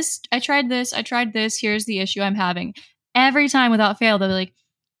tried this. Here's the issue I'm having. Every time without fail, they'll be like,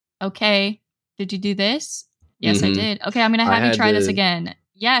 "Okay, did you do this?" "Yes, I did." "Okay, I'm going to have you try this again."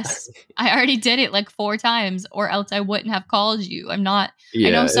 "Yes, I already did it like 4 times or else I wouldn't have called you." I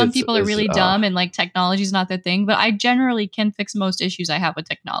know some people are really dumb and like technology is not their thing, but I generally can fix most issues I have with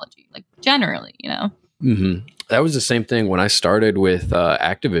technology. Like, generally, That was the same thing when I started with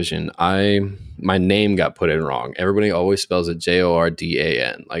Activision. My name got put in wrong. Everybody always spells it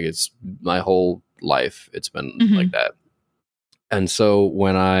Jordan. Like, it's my whole life. It's been like that. And so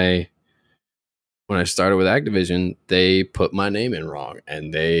when I started with Activision, they put my name in wrong,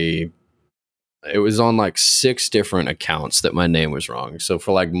 and it was on like 6 different accounts that my name was wrong. So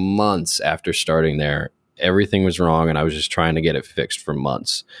for like months after starting there, everything was wrong, and I was just trying to get it fixed for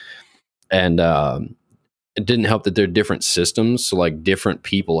months. And it didn't help that they're different systems, so like different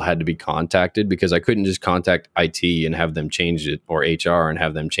people had to be contacted, because I couldn't just contact IT and have them change it, or HR and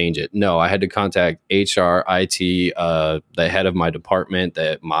have them change it. No, I had to contact HR, IT, the head of my department,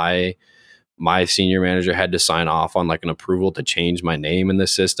 that my senior manager had to sign off on like an approval to change my name in the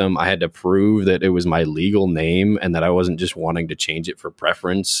system. I had to prove that it was my legal name and that I wasn't just wanting to change it for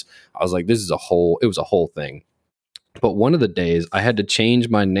preference. I was like, it was a whole thing. But one of the days I had to change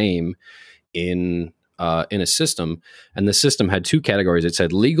my name in a system, and the system had 2 categories. It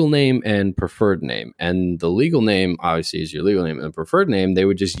said legal name and preferred name. And the legal name obviously is your legal name, and the preferred name, they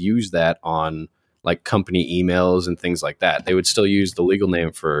would just use that on like company emails and things like that. They would still use the legal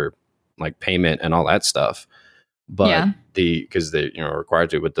name for like payment and all that stuff, but because they are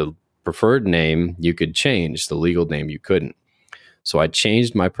required to. But the preferred name you could change, the legal name you couldn't. So I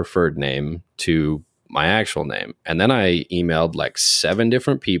changed my preferred name to my actual name, and then I emailed like 7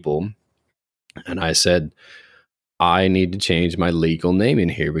 different people, and I said, I need to change my legal name in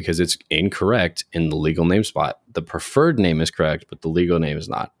here because it's incorrect in the legal name spot. The preferred name is correct, but the legal name is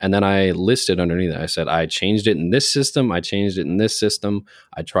not. And then I listed underneath it. I said, I changed it in this system. I changed it in this system.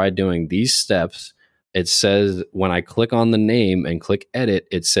 I tried doing these steps. it says when I click on the name and click edit,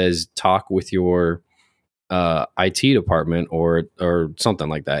 it says talk with your IT department or something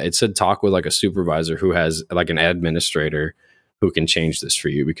like that. It said talk with like a supervisor who has like an administrator who can change this for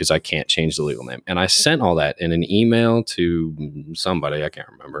you because I can't change the legal name. And I sent all that in an email to somebody, I can't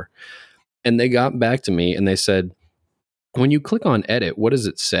remember. And they got back to me and they said, when you click on edit, what does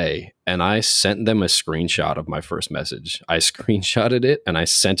it say? And I sent them a screenshot of my first message. I screenshotted it and I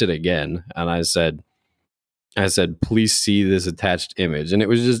sent it again. And I said, please see this attached image. And it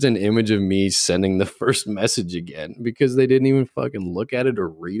was just an image of me sending the first message again because they didn't even fucking look at it or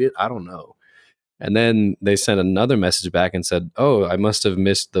read it. I don't know. And then they sent another message back and said, oh, I must have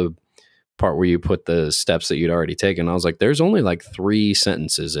missed the part where you put the steps that you'd already taken. I was like, there's only like 3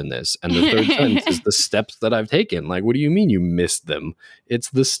 sentences in this. And the third sentence is the steps that I've taken. Like, what do you mean you missed them? It's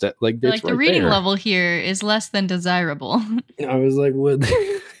the step. Like, it's like the right reading there. level here is less than desirable. I was like, what?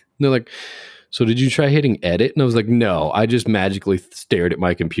 They're like, so did you try hitting edit? And I was like, no, I just magically stared at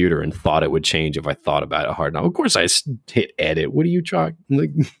my computer and thought it would change if I thought about it hard enough. Of course I hit edit. What are you trying?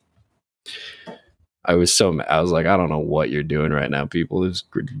 Like, I was so mad. I was like, I don't know what you're doing right now, people. It's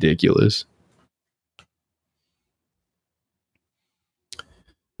ridiculous.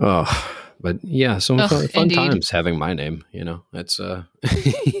 Oh, but yeah, some fun times having my name, you know. It's No,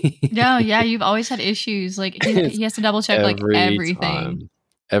 yeah, you've always had issues. Like he has to double check like everything. Time.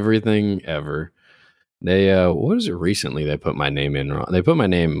 Everything ever. They what was it recently they put my name in wrong? They put my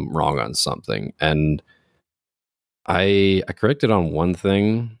name wrong on something and I corrected on one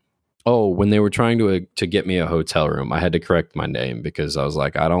thing. Oh, when they were trying to get me a hotel room, I had to correct my name because I was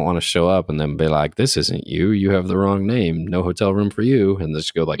like, I don't want to show up and then be like, this isn't you. You have the wrong name. No hotel room for you. And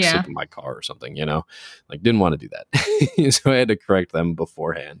just go like sleep in my car or something, you know? Like, didn't want to do that. So I had to correct them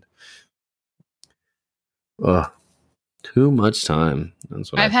beforehand. Ugh. Too much time.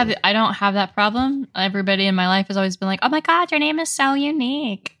 That's what I don't have that problem. Everybody in my life has always been like, oh my God, your name is so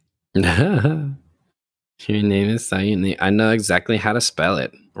unique. Your name is so unique. I know exactly how to spell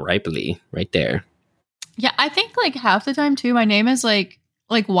it. Ripely, right there. Yeah, I think like half the time too, my name is like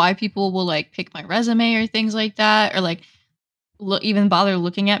why people will like pick my resume or things like that, or like even bother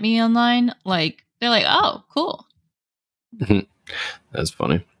looking at me online. Like they're like, oh, cool. That's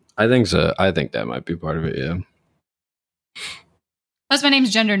funny. I think so. I think that might be part of it. Yeah. Plus, my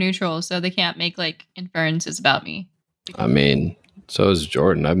name's gender neutral, so they can't make like inferences about me. I mean, so is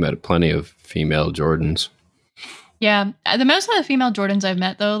Jordan. I've met plenty of female Jordans. Yeah, the most of the female Jordans I've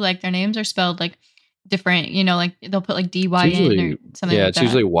met though, like their names are spelled like different. You know, like they'll put like DY in or something. Yeah, like it's that.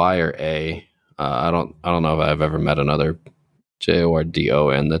 usually Y or A. I don't know if I've ever met another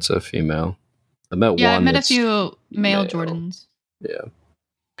JORDON that's a female. I met one. I met a few male Jordans. Yeah.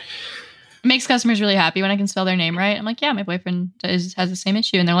 It makes customers really happy when I can spell their name right. I'm like, yeah, my boyfriend has the same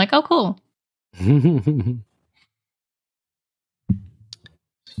issue. And they're like, oh, cool.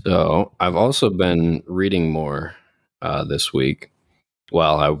 So I've also been reading more this week.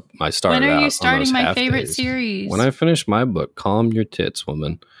 Well, I started out. When are you starting my favorite series? When I finish my book, Calm Your Tits,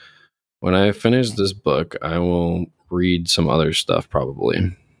 Woman. When I finish this book, I will read some other stuff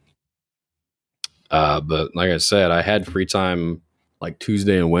probably. But like I said, I had free time like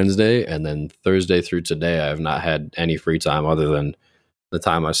Tuesday and Wednesday, and then Thursday through today, I have not had any free time other than the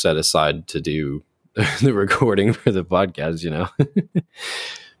time I set aside to do the recording for the podcast, you know.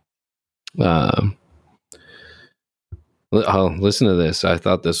 Oh, listen to this. I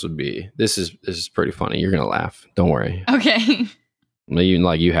thought this is pretty funny. You're gonna laugh. Don't worry. Okay.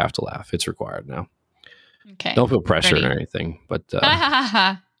 You have to laugh. It's required now. Okay. Don't feel pressure or anything, but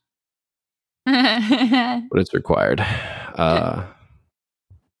but it's required.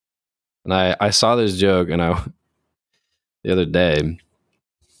 And I saw this joke the other day, and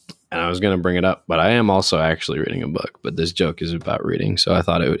I was going to bring it up, but I am also actually reading a book, but this joke is about reading, so I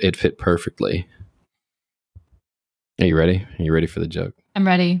thought it fit perfectly. Are you ready? Are you ready for the joke? I'm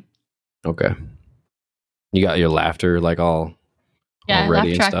ready. Okay. You got your laughter like all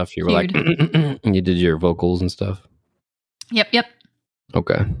ready and stuff. You were like, you did your vocals and stuff. Yep.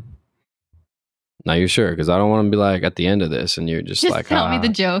 Okay. Now you're sure? Because I don't want to be like at the end of this and you're just like, tell me the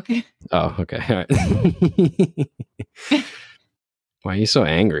joke. Oh, okay. All right. Why are you so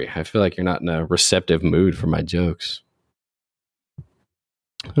angry? I feel like you're not in a receptive mood for my jokes.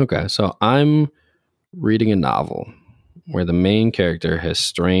 Okay, so I'm reading a novel where the main character has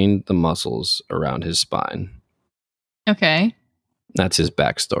strained the muscles around his spine. Okay. That's his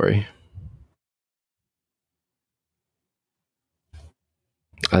backstory.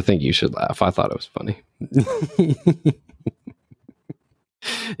 I think you should laugh. I thought it was funny.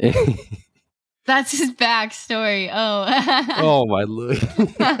 That's his backstory. Oh. Oh my lord.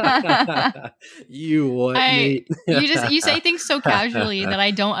 You what, Nate? You say things so casually that I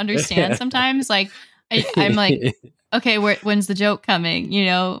don't understand sometimes. Like I'm like, okay, when's the joke coming? You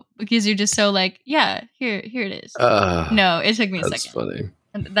know, because you're just so like, yeah, here it is. No, it took me a second. That's funny.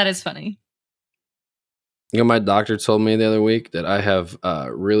 That is funny. You know, my doctor told me the other week that I have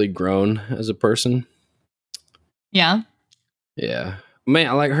really grown as a person. Yeah. Yeah.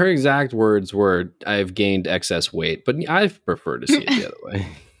 Man, like her exact words were, I've gained excess weight, but I prefer to see it the other way.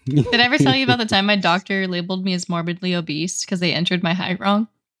 Did I ever tell you about the time my doctor labeled me as morbidly obese because they entered my height wrong?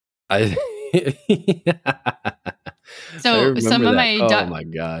 So some of my oh my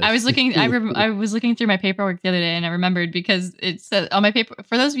gosh, I was looking through my paperwork the other day and I remembered because it said on my paper,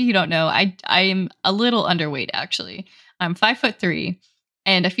 for those of you who don't know, I am a little underweight actually. I'm 5'3",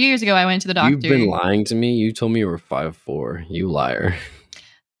 and a few years ago I went to the doctor. You've been lying to me. You told me you were 5'4". You liar.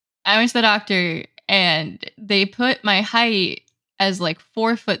 I went to the doctor and they put my height as like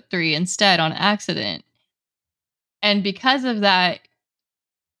 4'3" instead on accident. And because of that,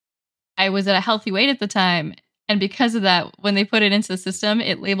 I was at a healthy weight at the time. And because of that, when they put it into the system,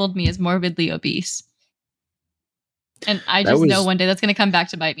 it labeled me as morbidly obese. And I just know one day that's going to come back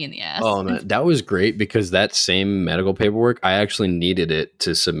to bite me in the ass. Oh, man, that was great because that same medical paperwork, I actually needed it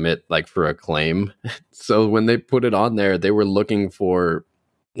to submit like for a claim. So when they put it on there, they were looking for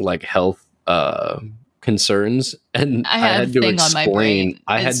like health concerns, and I had to explain. On my brain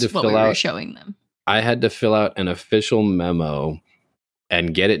I had to fill out showing them. I had to fill out an official memo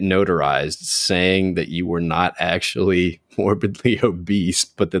and get it notarized saying that you were not actually morbidly obese,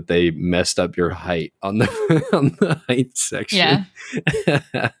 but that they messed up your height on the height section.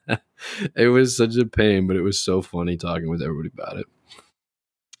 Yeah. It was such a pain, but it was so funny talking with everybody about it.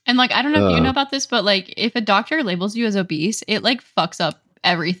 And like, I don't know if you know about this, but like if a doctor labels you as obese, it like fucks up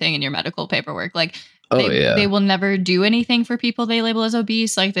everything in your medical paperwork. Like they will never do anything for people they label as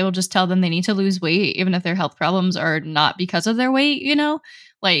obese. Like they will just tell them they need to lose weight, even if their health problems are not because of their weight, you know?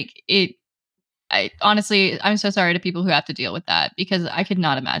 Like honestly, I'm so sorry to people who have to deal with that because I could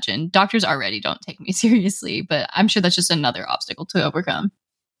not imagine. Doctors already don't take me seriously, but I'm sure that's just another obstacle to overcome.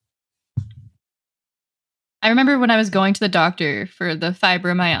 I remember when I was going to the doctor for the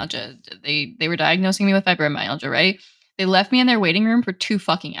fibromyalgia, they were diagnosing me with fibromyalgia, right? They left me in their waiting room for 2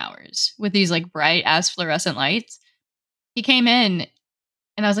 fucking hours with these like bright ass fluorescent lights. He came in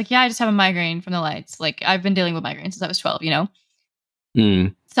and I was like, yeah, I just have a migraine from the lights. Like I've been dealing with migraines since I was 12, you know?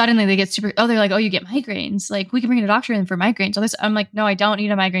 Suddenly they get they're like, oh, you get migraines. Like we can bring a doctor in for migraines. I'm like, no, I don't need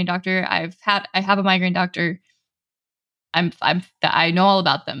a migraine doctor. I have a migraine doctor. I know all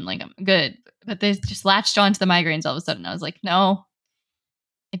about them. Like I'm good. But they just latched on to the migraines all of a sudden. I was like, no,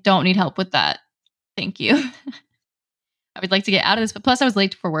 I don't need help with that. Thank you. I would like to get out of this. But plus I was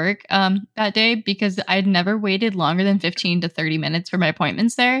late for work that day because I'd never waited longer than 15 to 30 minutes for my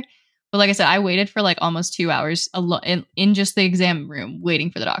appointments there. But like I said, I waited for like almost 2 hours in just the exam room waiting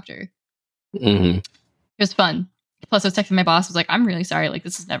for the doctor. Mm-hmm. It was fun. Plus I was texting my boss. I was like, I'm really sorry. Like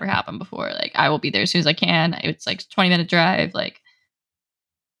this has never happened before. Like I will be there as soon as I can. It's like a 20-minute drive. Like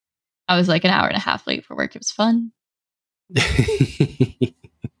I was like an hour and a half late for work. It was fun.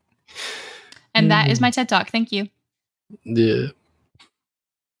 And that is my TED Talk. Thank you. Yeah.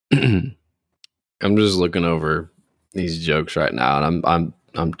 I'm just looking over these jokes right now and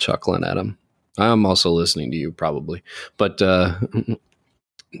I'm chuckling at them. I'm also listening to you probably, but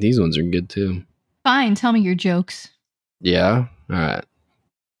these ones are good too. Fine. Tell me your jokes. Yeah. All right.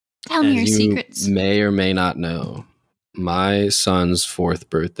 Tell me your secrets. May or may not know, my son's 4th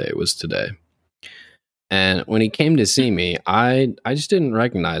birthday was today. And when he came to see me, I just didn't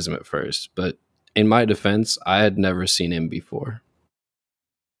recognize him at first. But in my defense, I had never seen him before.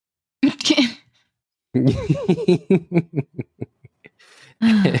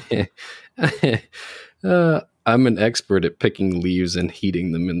 I'm an expert at picking leaves and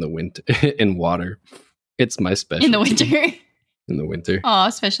heating them in the winter in water. It's my specialty. In the winter. In the winter. Aw,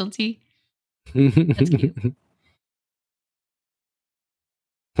 specialty. That's cute.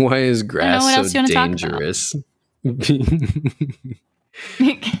 Why is grass so dangerous? Why?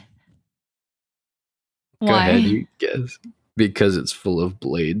 Go ahead, you guess. Because it's full of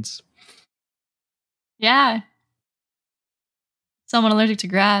blades. Yeah. Someone allergic to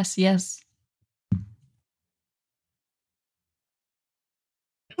grass, yes.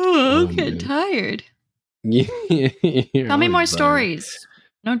 Oh, I'm getting tired. Tell me more stories.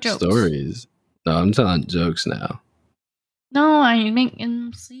 No jokes. Stories? No, I'm telling jokes now. No, I'm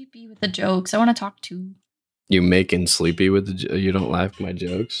making sleepy with the jokes. I want to talk to. You making sleepy with the you don't laugh at my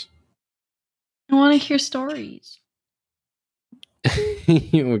jokes? I want to hear stories.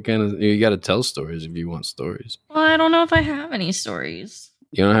 What kind of? You got to tell stories if you want stories. Well, I don't know if I have any stories.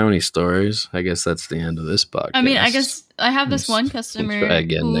 You don't have any stories? I guess that's the end of this podcast. I mean, I guess I have this one customer. We'll try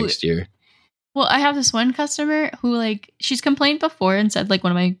again next year. Well, I have this one customer who, like, she's complained before and said, like,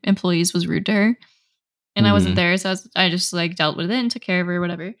 one of my employees was rude to her. And I wasn't there, so I just, like, dealt with it and took care of her or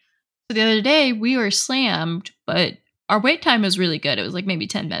whatever. So the other day, we were slammed, but our wait time was really good. It was, like, maybe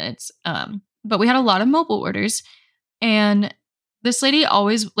 10 minutes. But we had a lot of mobile orders. And this lady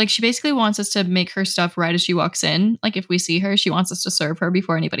always, like, she basically wants us to make her stuff right as she walks in. Like, if we see her, she wants us to serve her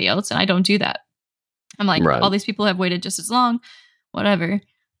before anybody else. And I don't do that. I'm like, all these people have waited just as long, whatever.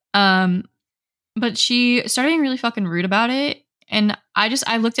 But she started being really fucking rude about it. And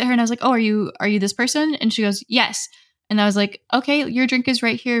I looked at her and I was like, oh, are you this person? And she goes, yes. And I was like, okay, your drink is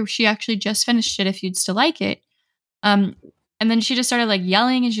right here. She actually just finished it if you'd still like it. And then she just started like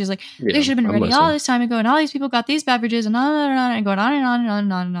yelling and she was like, they should have been ready all this time ago. And all these people got these beverages and on and going on and on and on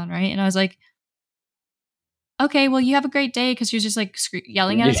and on and on. Right. And I was like, okay, well, you have a great day. Cause she was just like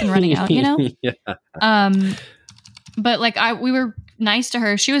yelling at us and running out, you know? Yeah. But like we were nice to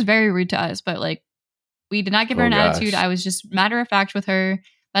her. She was very rude to us, but like we did not give her an attitude. I was just matter of fact with her.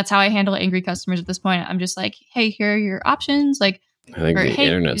 That's how I handle angry customers at this point. I'm just like, hey, here are your options. Like, I think the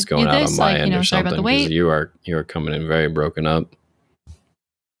internet's going out on my end or something because you are coming in very broken up.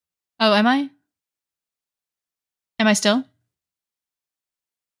 Oh, am I? Am I still?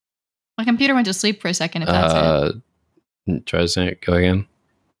 My computer went to sleep for a second. If that's it. Try to say it. Go again.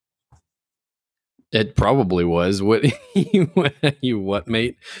 It probably was. What you what,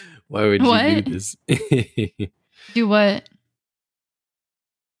 mate? Why would you do this? Do what?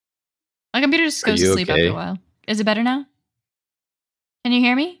 My computer just goes to sleep after a while. Is it better now? Can you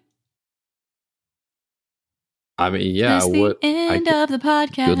hear me? I mean, yeah. That's the end of the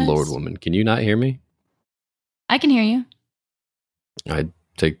podcast. Good Lord, woman. Can you not hear me? I can hear you. I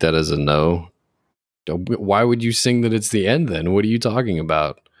take that as a no. Why would you sing that it's the end then? What are you talking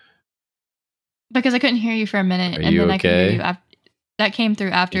about? Because I couldn't hear you for a minute. And then I could hear you after. That came through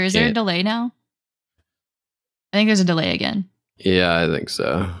after. Is there a delay now? I think there's a delay again. Yeah, I think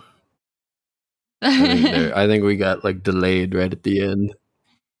so. I think we got like delayed right at the end.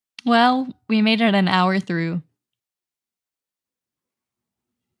 Well, we made it an hour through.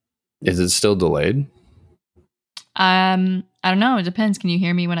 Is it still delayed? I don't know. It depends. Can you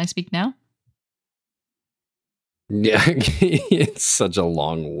hear me when I speak now? Yeah, it's such a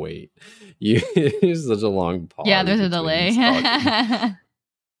long wait. It's such a long pause. Yeah, there's a delay.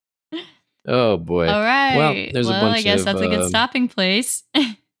 Oh boy! All right. Well, there's a bunch I guess of, that's a good stopping place.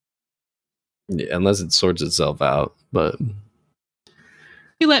 Yeah, unless it sorts itself out, but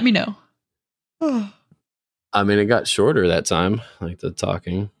you let me know. I mean, it got shorter that time, like the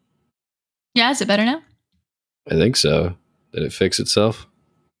talking. Yeah, is it better now? I think so. Did it fix itself?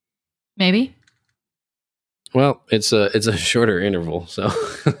 Maybe. Well, it's a shorter interval, so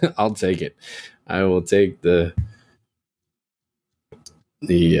I'll take it. I will take the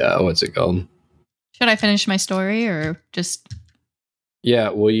what's it called? Should I finish my story or just? Yeah,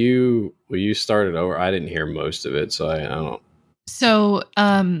 will you start it over? I didn't hear most of it, so I don't. So,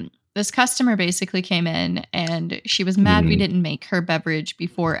 this customer basically came in and she was mad we didn't make her beverage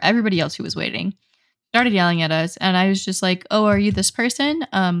before everybody else who was waiting. Started yelling at us, and I was just like, "Oh, are you this person?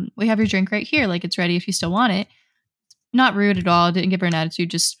 We have your drink right here. Like, it's ready if you still want it." Not rude at all. Didn't give her an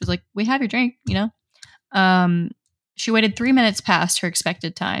attitude. Just was like, "We have your drink," you know. She waited 3 minutes past her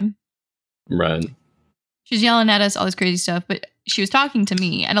expected time. Right. She's yelling at us, all this crazy stuff, but she was talking to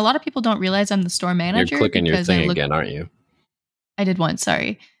me, and a lot of people don't realize I'm the store manager. You're clicking your thing again, aren't you? I did once.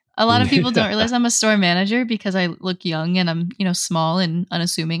 Sorry. A lot of people don't realize I'm a store manager because I look young and I'm, small and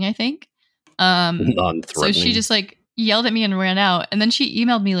unassuming, I think. So she just like yelled at me and ran out. And then she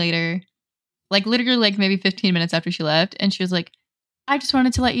emailed me later, like literally like maybe 15 minutes after she left. And she was like, I just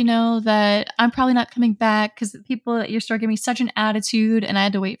wanted to let you know that I'm probably not coming back because the people at your store gave me such an attitude and I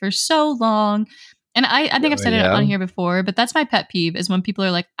had to wait for so long. And I think I've said it on here before, but that's my pet peeve is when people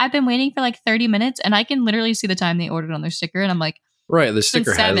are like, I've been waiting for like 30 minutes and I can literally see the time they ordered on their sticker. And I'm like, right, the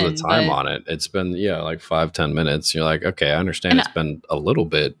sticker has the time on it. It's been, like 5-10 minutes. You're like, okay, I understand it's been a little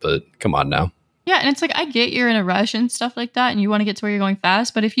bit, but come on now. Yeah, and it's like I get you're in a rush and stuff like that, and you want to get to where you're going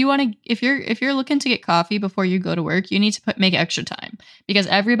fast. But if you're looking to get coffee before you go to work, you need to make extra time because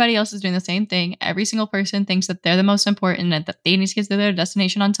everybody else is doing the same thing. Every single person thinks that they're the most important and that they need to get to their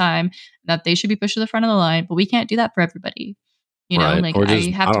destination on time, that they should be pushed to the front of the line. But we can't do that for everybody. Right. Like or just,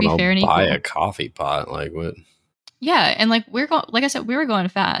 I have to be fair and equal. Buy a coffee pot, like what? Yeah, and like like I said, we were going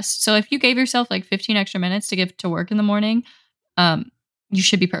fast. So if you gave yourself like 15 extra minutes to get to work in the morning, you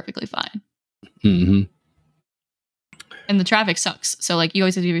should be perfectly fine. Mm-hmm. and the traffic sucks. So like you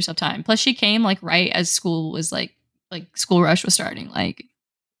always have to give yourself time. Plus she came like right as school was like school rush was starting. Like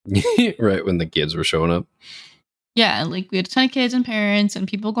right when the kids were showing up. Yeah, like we had a ton of kids and parents and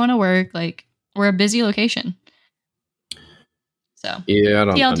people going to work. Like we're a busy location. So yeah, I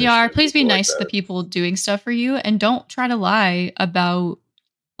don't TLDR, please be like nice to the people doing stuff for you and don't try to lie about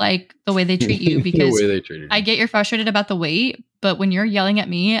like the way they treat you, because the way they treat you. I get you're frustrated about the wait, but when you're yelling at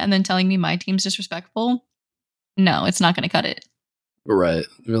me and then telling me my team's disrespectful, no, it's not going to cut it. Right.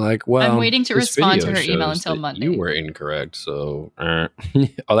 You're like, well, I'm waiting to respond to her email until Monday. You were incorrect. So,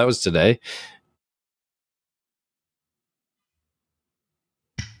 oh, that was today.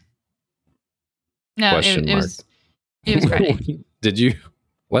 No, it was Friday. Did you?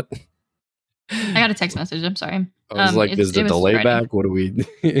 What? I got a text message. I'm sorry. I was like, is the delay Friday. Back? What do we?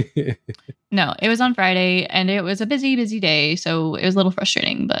 No, it was on Friday, and it was a busy day, so it was a little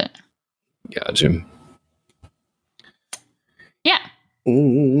frustrating, but. Gotcha. Yeah.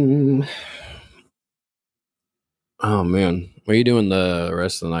 Oh man, what are you doing the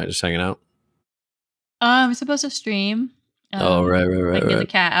rest of the night? Just hanging out? I'm supposed to stream. Right. Get the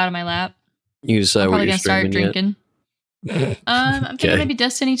cat out of my lap. You decide what you're streaming. I'm probably gonna start drinking. I'm thinking maybe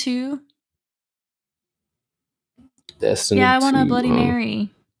Destiny 2. Destiny. Yeah, I want a Bloody Mary.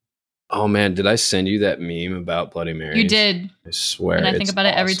 Oh man, did I send you that meme about Bloody Mary? You did. I swear. And I think about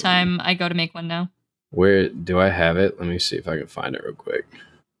it every time I go to make one now. Where do I have it? Let me see if I can find it real quick.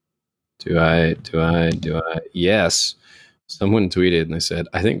 Do I? Yes. Someone tweeted and they said,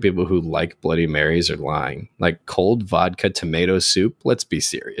 I think people who like Bloody Marys are lying. Like cold vodka tomato soup? Let's be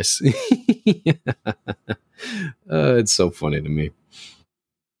serious. It's so funny to me.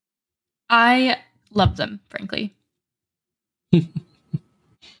 I love them, frankly.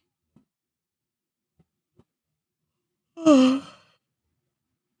 Hi,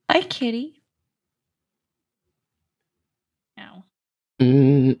 kitty. Ow.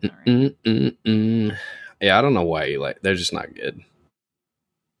 Yeah, I don't know why you like. They're just not good.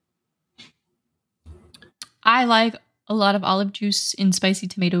 I like a lot of olive juice in spicy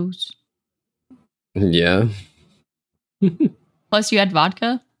tomatoes. Yeah. Plus, you add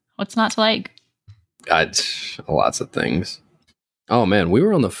vodka. What's not to like? Lots of things. Oh man, we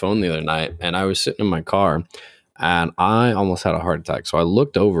were on the phone the other night, and I was sitting in my car, and I almost had a heart attack. So I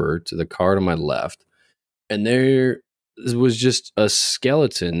looked over to the car to my left, and there was just a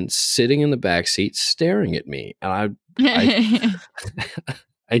skeleton sitting in the back seat staring at me, and I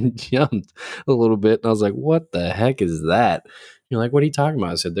I jumped a little bit, and I was like, "What the heck is that?" You're like, "What are you talking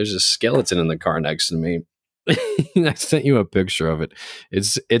about?" I said, "There's a skeleton in the car next to me." I sent you a picture of it.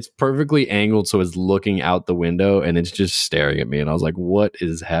 It's perfectly angled, so it's looking out the window, and it's just staring at me. And I was like, "What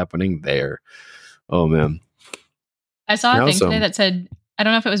is happening there?" Oh man! I saw a thing today that said, I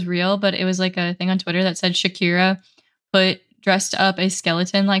don't know if it was real, but it was like a thing on Twitter that said Shakira dressed up a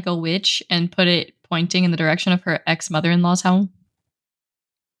skeleton like a witch and put it pointing in the direction of her ex-mother-in-law's home.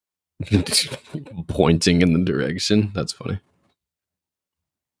 Pointing in the direction? That's funny.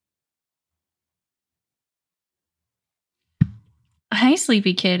 Hi,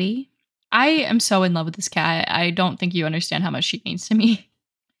 sleepy kitty. I am so in love with this cat. I don't think you understand how much she means to me.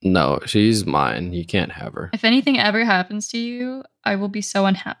 No, she's mine. You can't have her. If anything ever happens to you, I will be so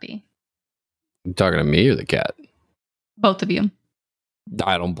unhappy. You talking to me or the cat? Both of you.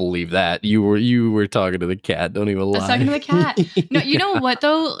 I don't believe that. You were talking to the cat. Don't even lie. I was talking to the cat. No, you know what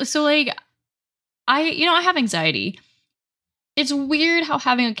though? So like, I have anxiety. It's weird how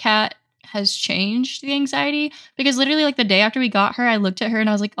having a cat has changed the anxiety, because literally like the day after we got her, I looked at her and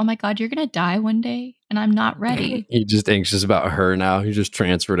I was like, oh my God, you're going to die one day and I'm not ready. You're just anxious about her now. You just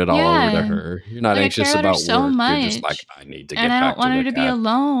transferred it all over to her. You're not anxious about so work. much. You're just like, I need to get back to the cat. And I don't want her to be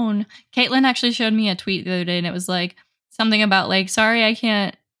alone. Caitlin actually showed me a tweet the other day and it was like something about like, sorry, I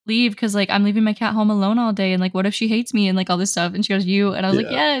can't leave because like I'm leaving my cat home alone all day, and like what if she hates me and like all this stuff. And she goes, you, and I was like,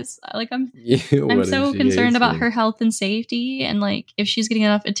 yes, like I'm so concerned about her health and safety, and like if she's getting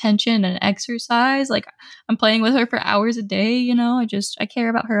enough attention and exercise. Like I'm playing with her for hours a day, I care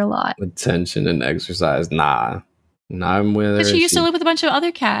about her a lot. Attention and exercise, nah, I'm with her. But she used to live with a bunch of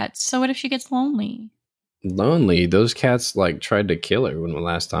other cats, so what if she gets lonely? Those cats like tried to kill her when the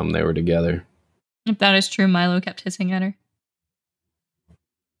last time they were together. If that is true, Milo kept hissing at her.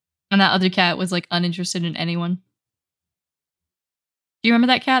 And that other cat was like uninterested in anyone. Do you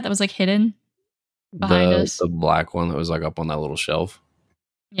remember that cat that was like hidden behind us? The black one that was like up on that little shelf.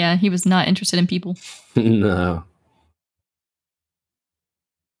 Yeah, he was not interested in people. No.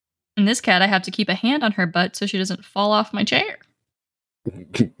 And this cat, I have to keep a hand on her butt so she doesn't fall off my chair.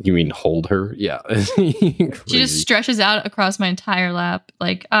 You mean hold her? Yeah. She just stretches out across my entire lap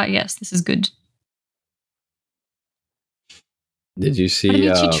like, yes, this is good. Did you see? But it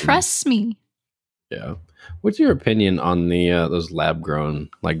means she trusts me. Yeah. What's your opinion on the those lab grown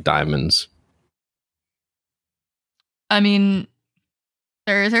like diamonds? I mean,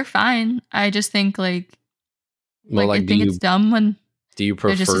 they're fine. I just think I think it's dumb when do you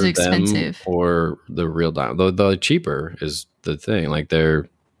they're just as prefer them expensive. or the real diamond? The cheaper is the thing. Like they're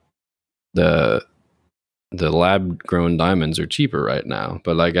the lab grown diamonds are cheaper right now.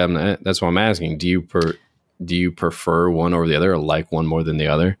 But like that's what I'm asking. Do you prefer one over the other, or like one more than the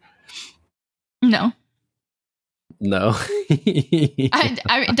other? No. No.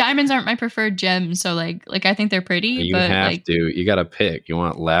 Diamonds aren't my preferred gem, so like I think they're pretty, You but have to. You got to pick. You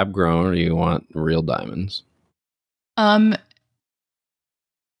want lab grown or you want real diamonds? Lab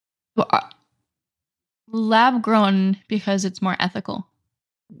grown because it's more ethical.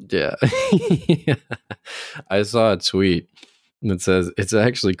 Yeah. I saw a tweet that says it's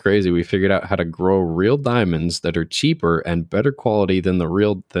actually crazy. We figured out how to grow real diamonds that are cheaper and better quality than the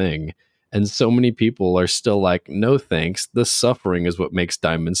real thing. And so many people are still like, no thanks. The suffering is what makes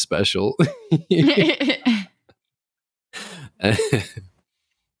diamonds special.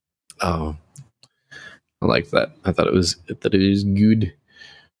 Oh, I like that. I thought it was good.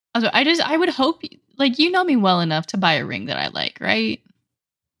 Also, I would hope, like, you know me well enough to buy a ring that I like, right?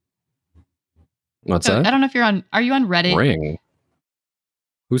 What's that? I don't know if are you on Reddit? Ring?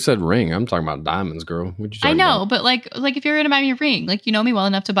 Who said ring? I'm talking about diamonds, girl. What you talking about? I know, about? but like if you're gonna buy me a ring, like, you know me well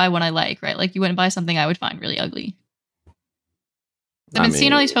enough to buy one I like, right? Like, you wouldn't buy something I would find really ugly. I've been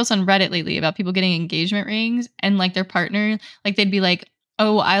seeing all these posts on Reddit lately about people getting engagement rings and like their partner, like they'd be like,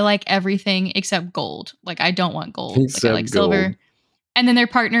 oh, I like everything except gold. Like, I don't want gold. Like, I like silver. And then their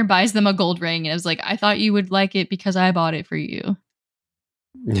partner buys them a gold ring. And it was like, I thought you would like it because I bought it for you.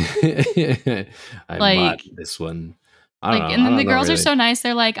 I bought this one. I don't know. And then the girls are so nice.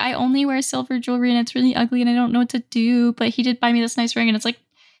 They're like, I only wear silver jewelry and it's really ugly and I don't know what to do. But he did buy me this nice ring. And it's like,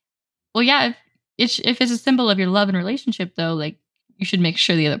 well, yeah, if it's a symbol of your love and relationship, though, like, you should make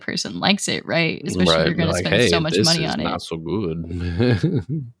sure the other person likes it, right? Especially if you're going to spend so much money on it. Not so good.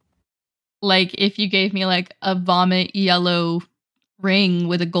 Like, if you gave me like a vomit yellow ring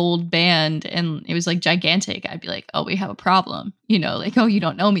with a gold band and it was like gigantic, I'd be like, oh, we have a problem. You know, like, oh, you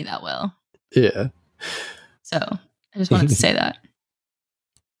don't know me that well. Yeah. So I just wanted to say that.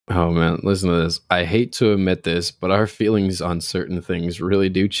 Oh man, listen to this. I hate to admit this, but our feelings on certain things really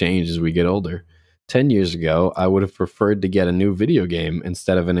do change as we get older. 10 years ago, I would have preferred to get a new video game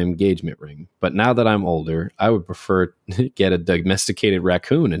instead of an engagement ring. But now that I'm older, I would prefer to get a domesticated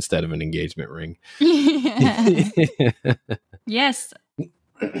raccoon instead of an engagement ring. Yes.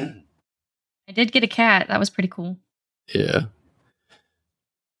 I did get a cat. That was pretty cool. Yeah.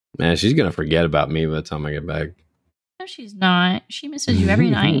 Man, she's going to forget about me by the time I get back. No, she's not. She misses you every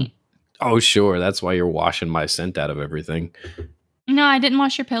night. Oh, sure. That's why you're washing my scent out of everything. No, I didn't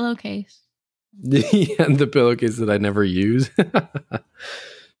wash your pillowcase. The pillowcase that I never use.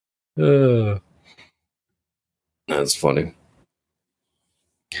 That's funny.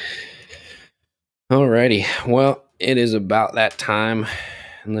 Alrighty. Well, it is about that time.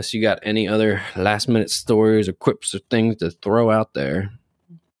 Unless you got any other last minute stories or quips or things to throw out there.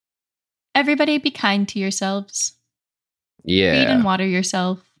 Everybody be kind to yourselves. Yeah. Feed and water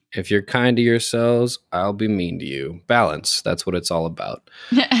yourself. If you're kind to yourselves, I'll be mean to you. Balance. That's what it's all about.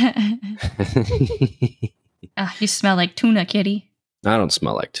 You smell like tuna, kitty. I don't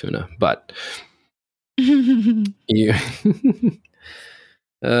smell like tuna, but you.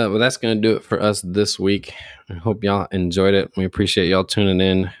 Well, that's going to do it for us this week. I hope y'all enjoyed it. We appreciate y'all tuning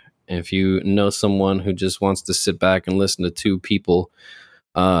in. If you know someone who just wants to sit back and listen to two people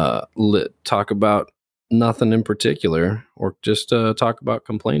talk about nothing in particular, or just talk about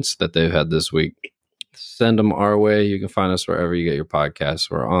complaints that they've had this week, send them our way. You can find us wherever you get your podcasts.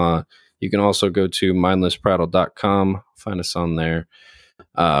 We're on. You can also go to mindlessprattle.com. Find us on there.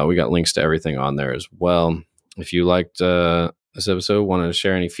 We got links to everything on there as well. If you liked this episode, wanted to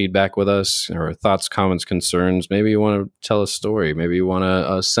share any feedback with us or thoughts, comments, concerns, maybe you want to tell a story, maybe you want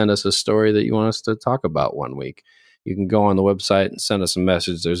to send us a story that you want us to talk about one week, you can go on the website and send us a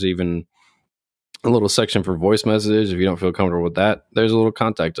message. There's even a little section for voice messages. If you don't feel comfortable with that, there's a little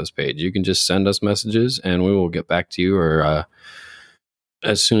contact us page. You can just send us messages and we will get back to you or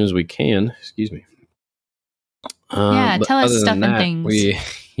as soon as we can. Excuse me. Yeah, tell us stuff and things.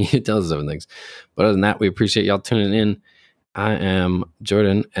 Tell us stuff and things. But other than that, we appreciate y'all tuning in. I am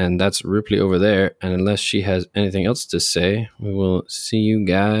Jordan, and that's Ripley over there. And unless she has anything else to say, we will see you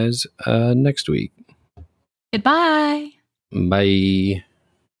guys next week. Goodbye. Bye.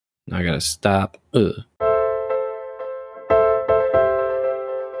 I gotta stop. Ugh.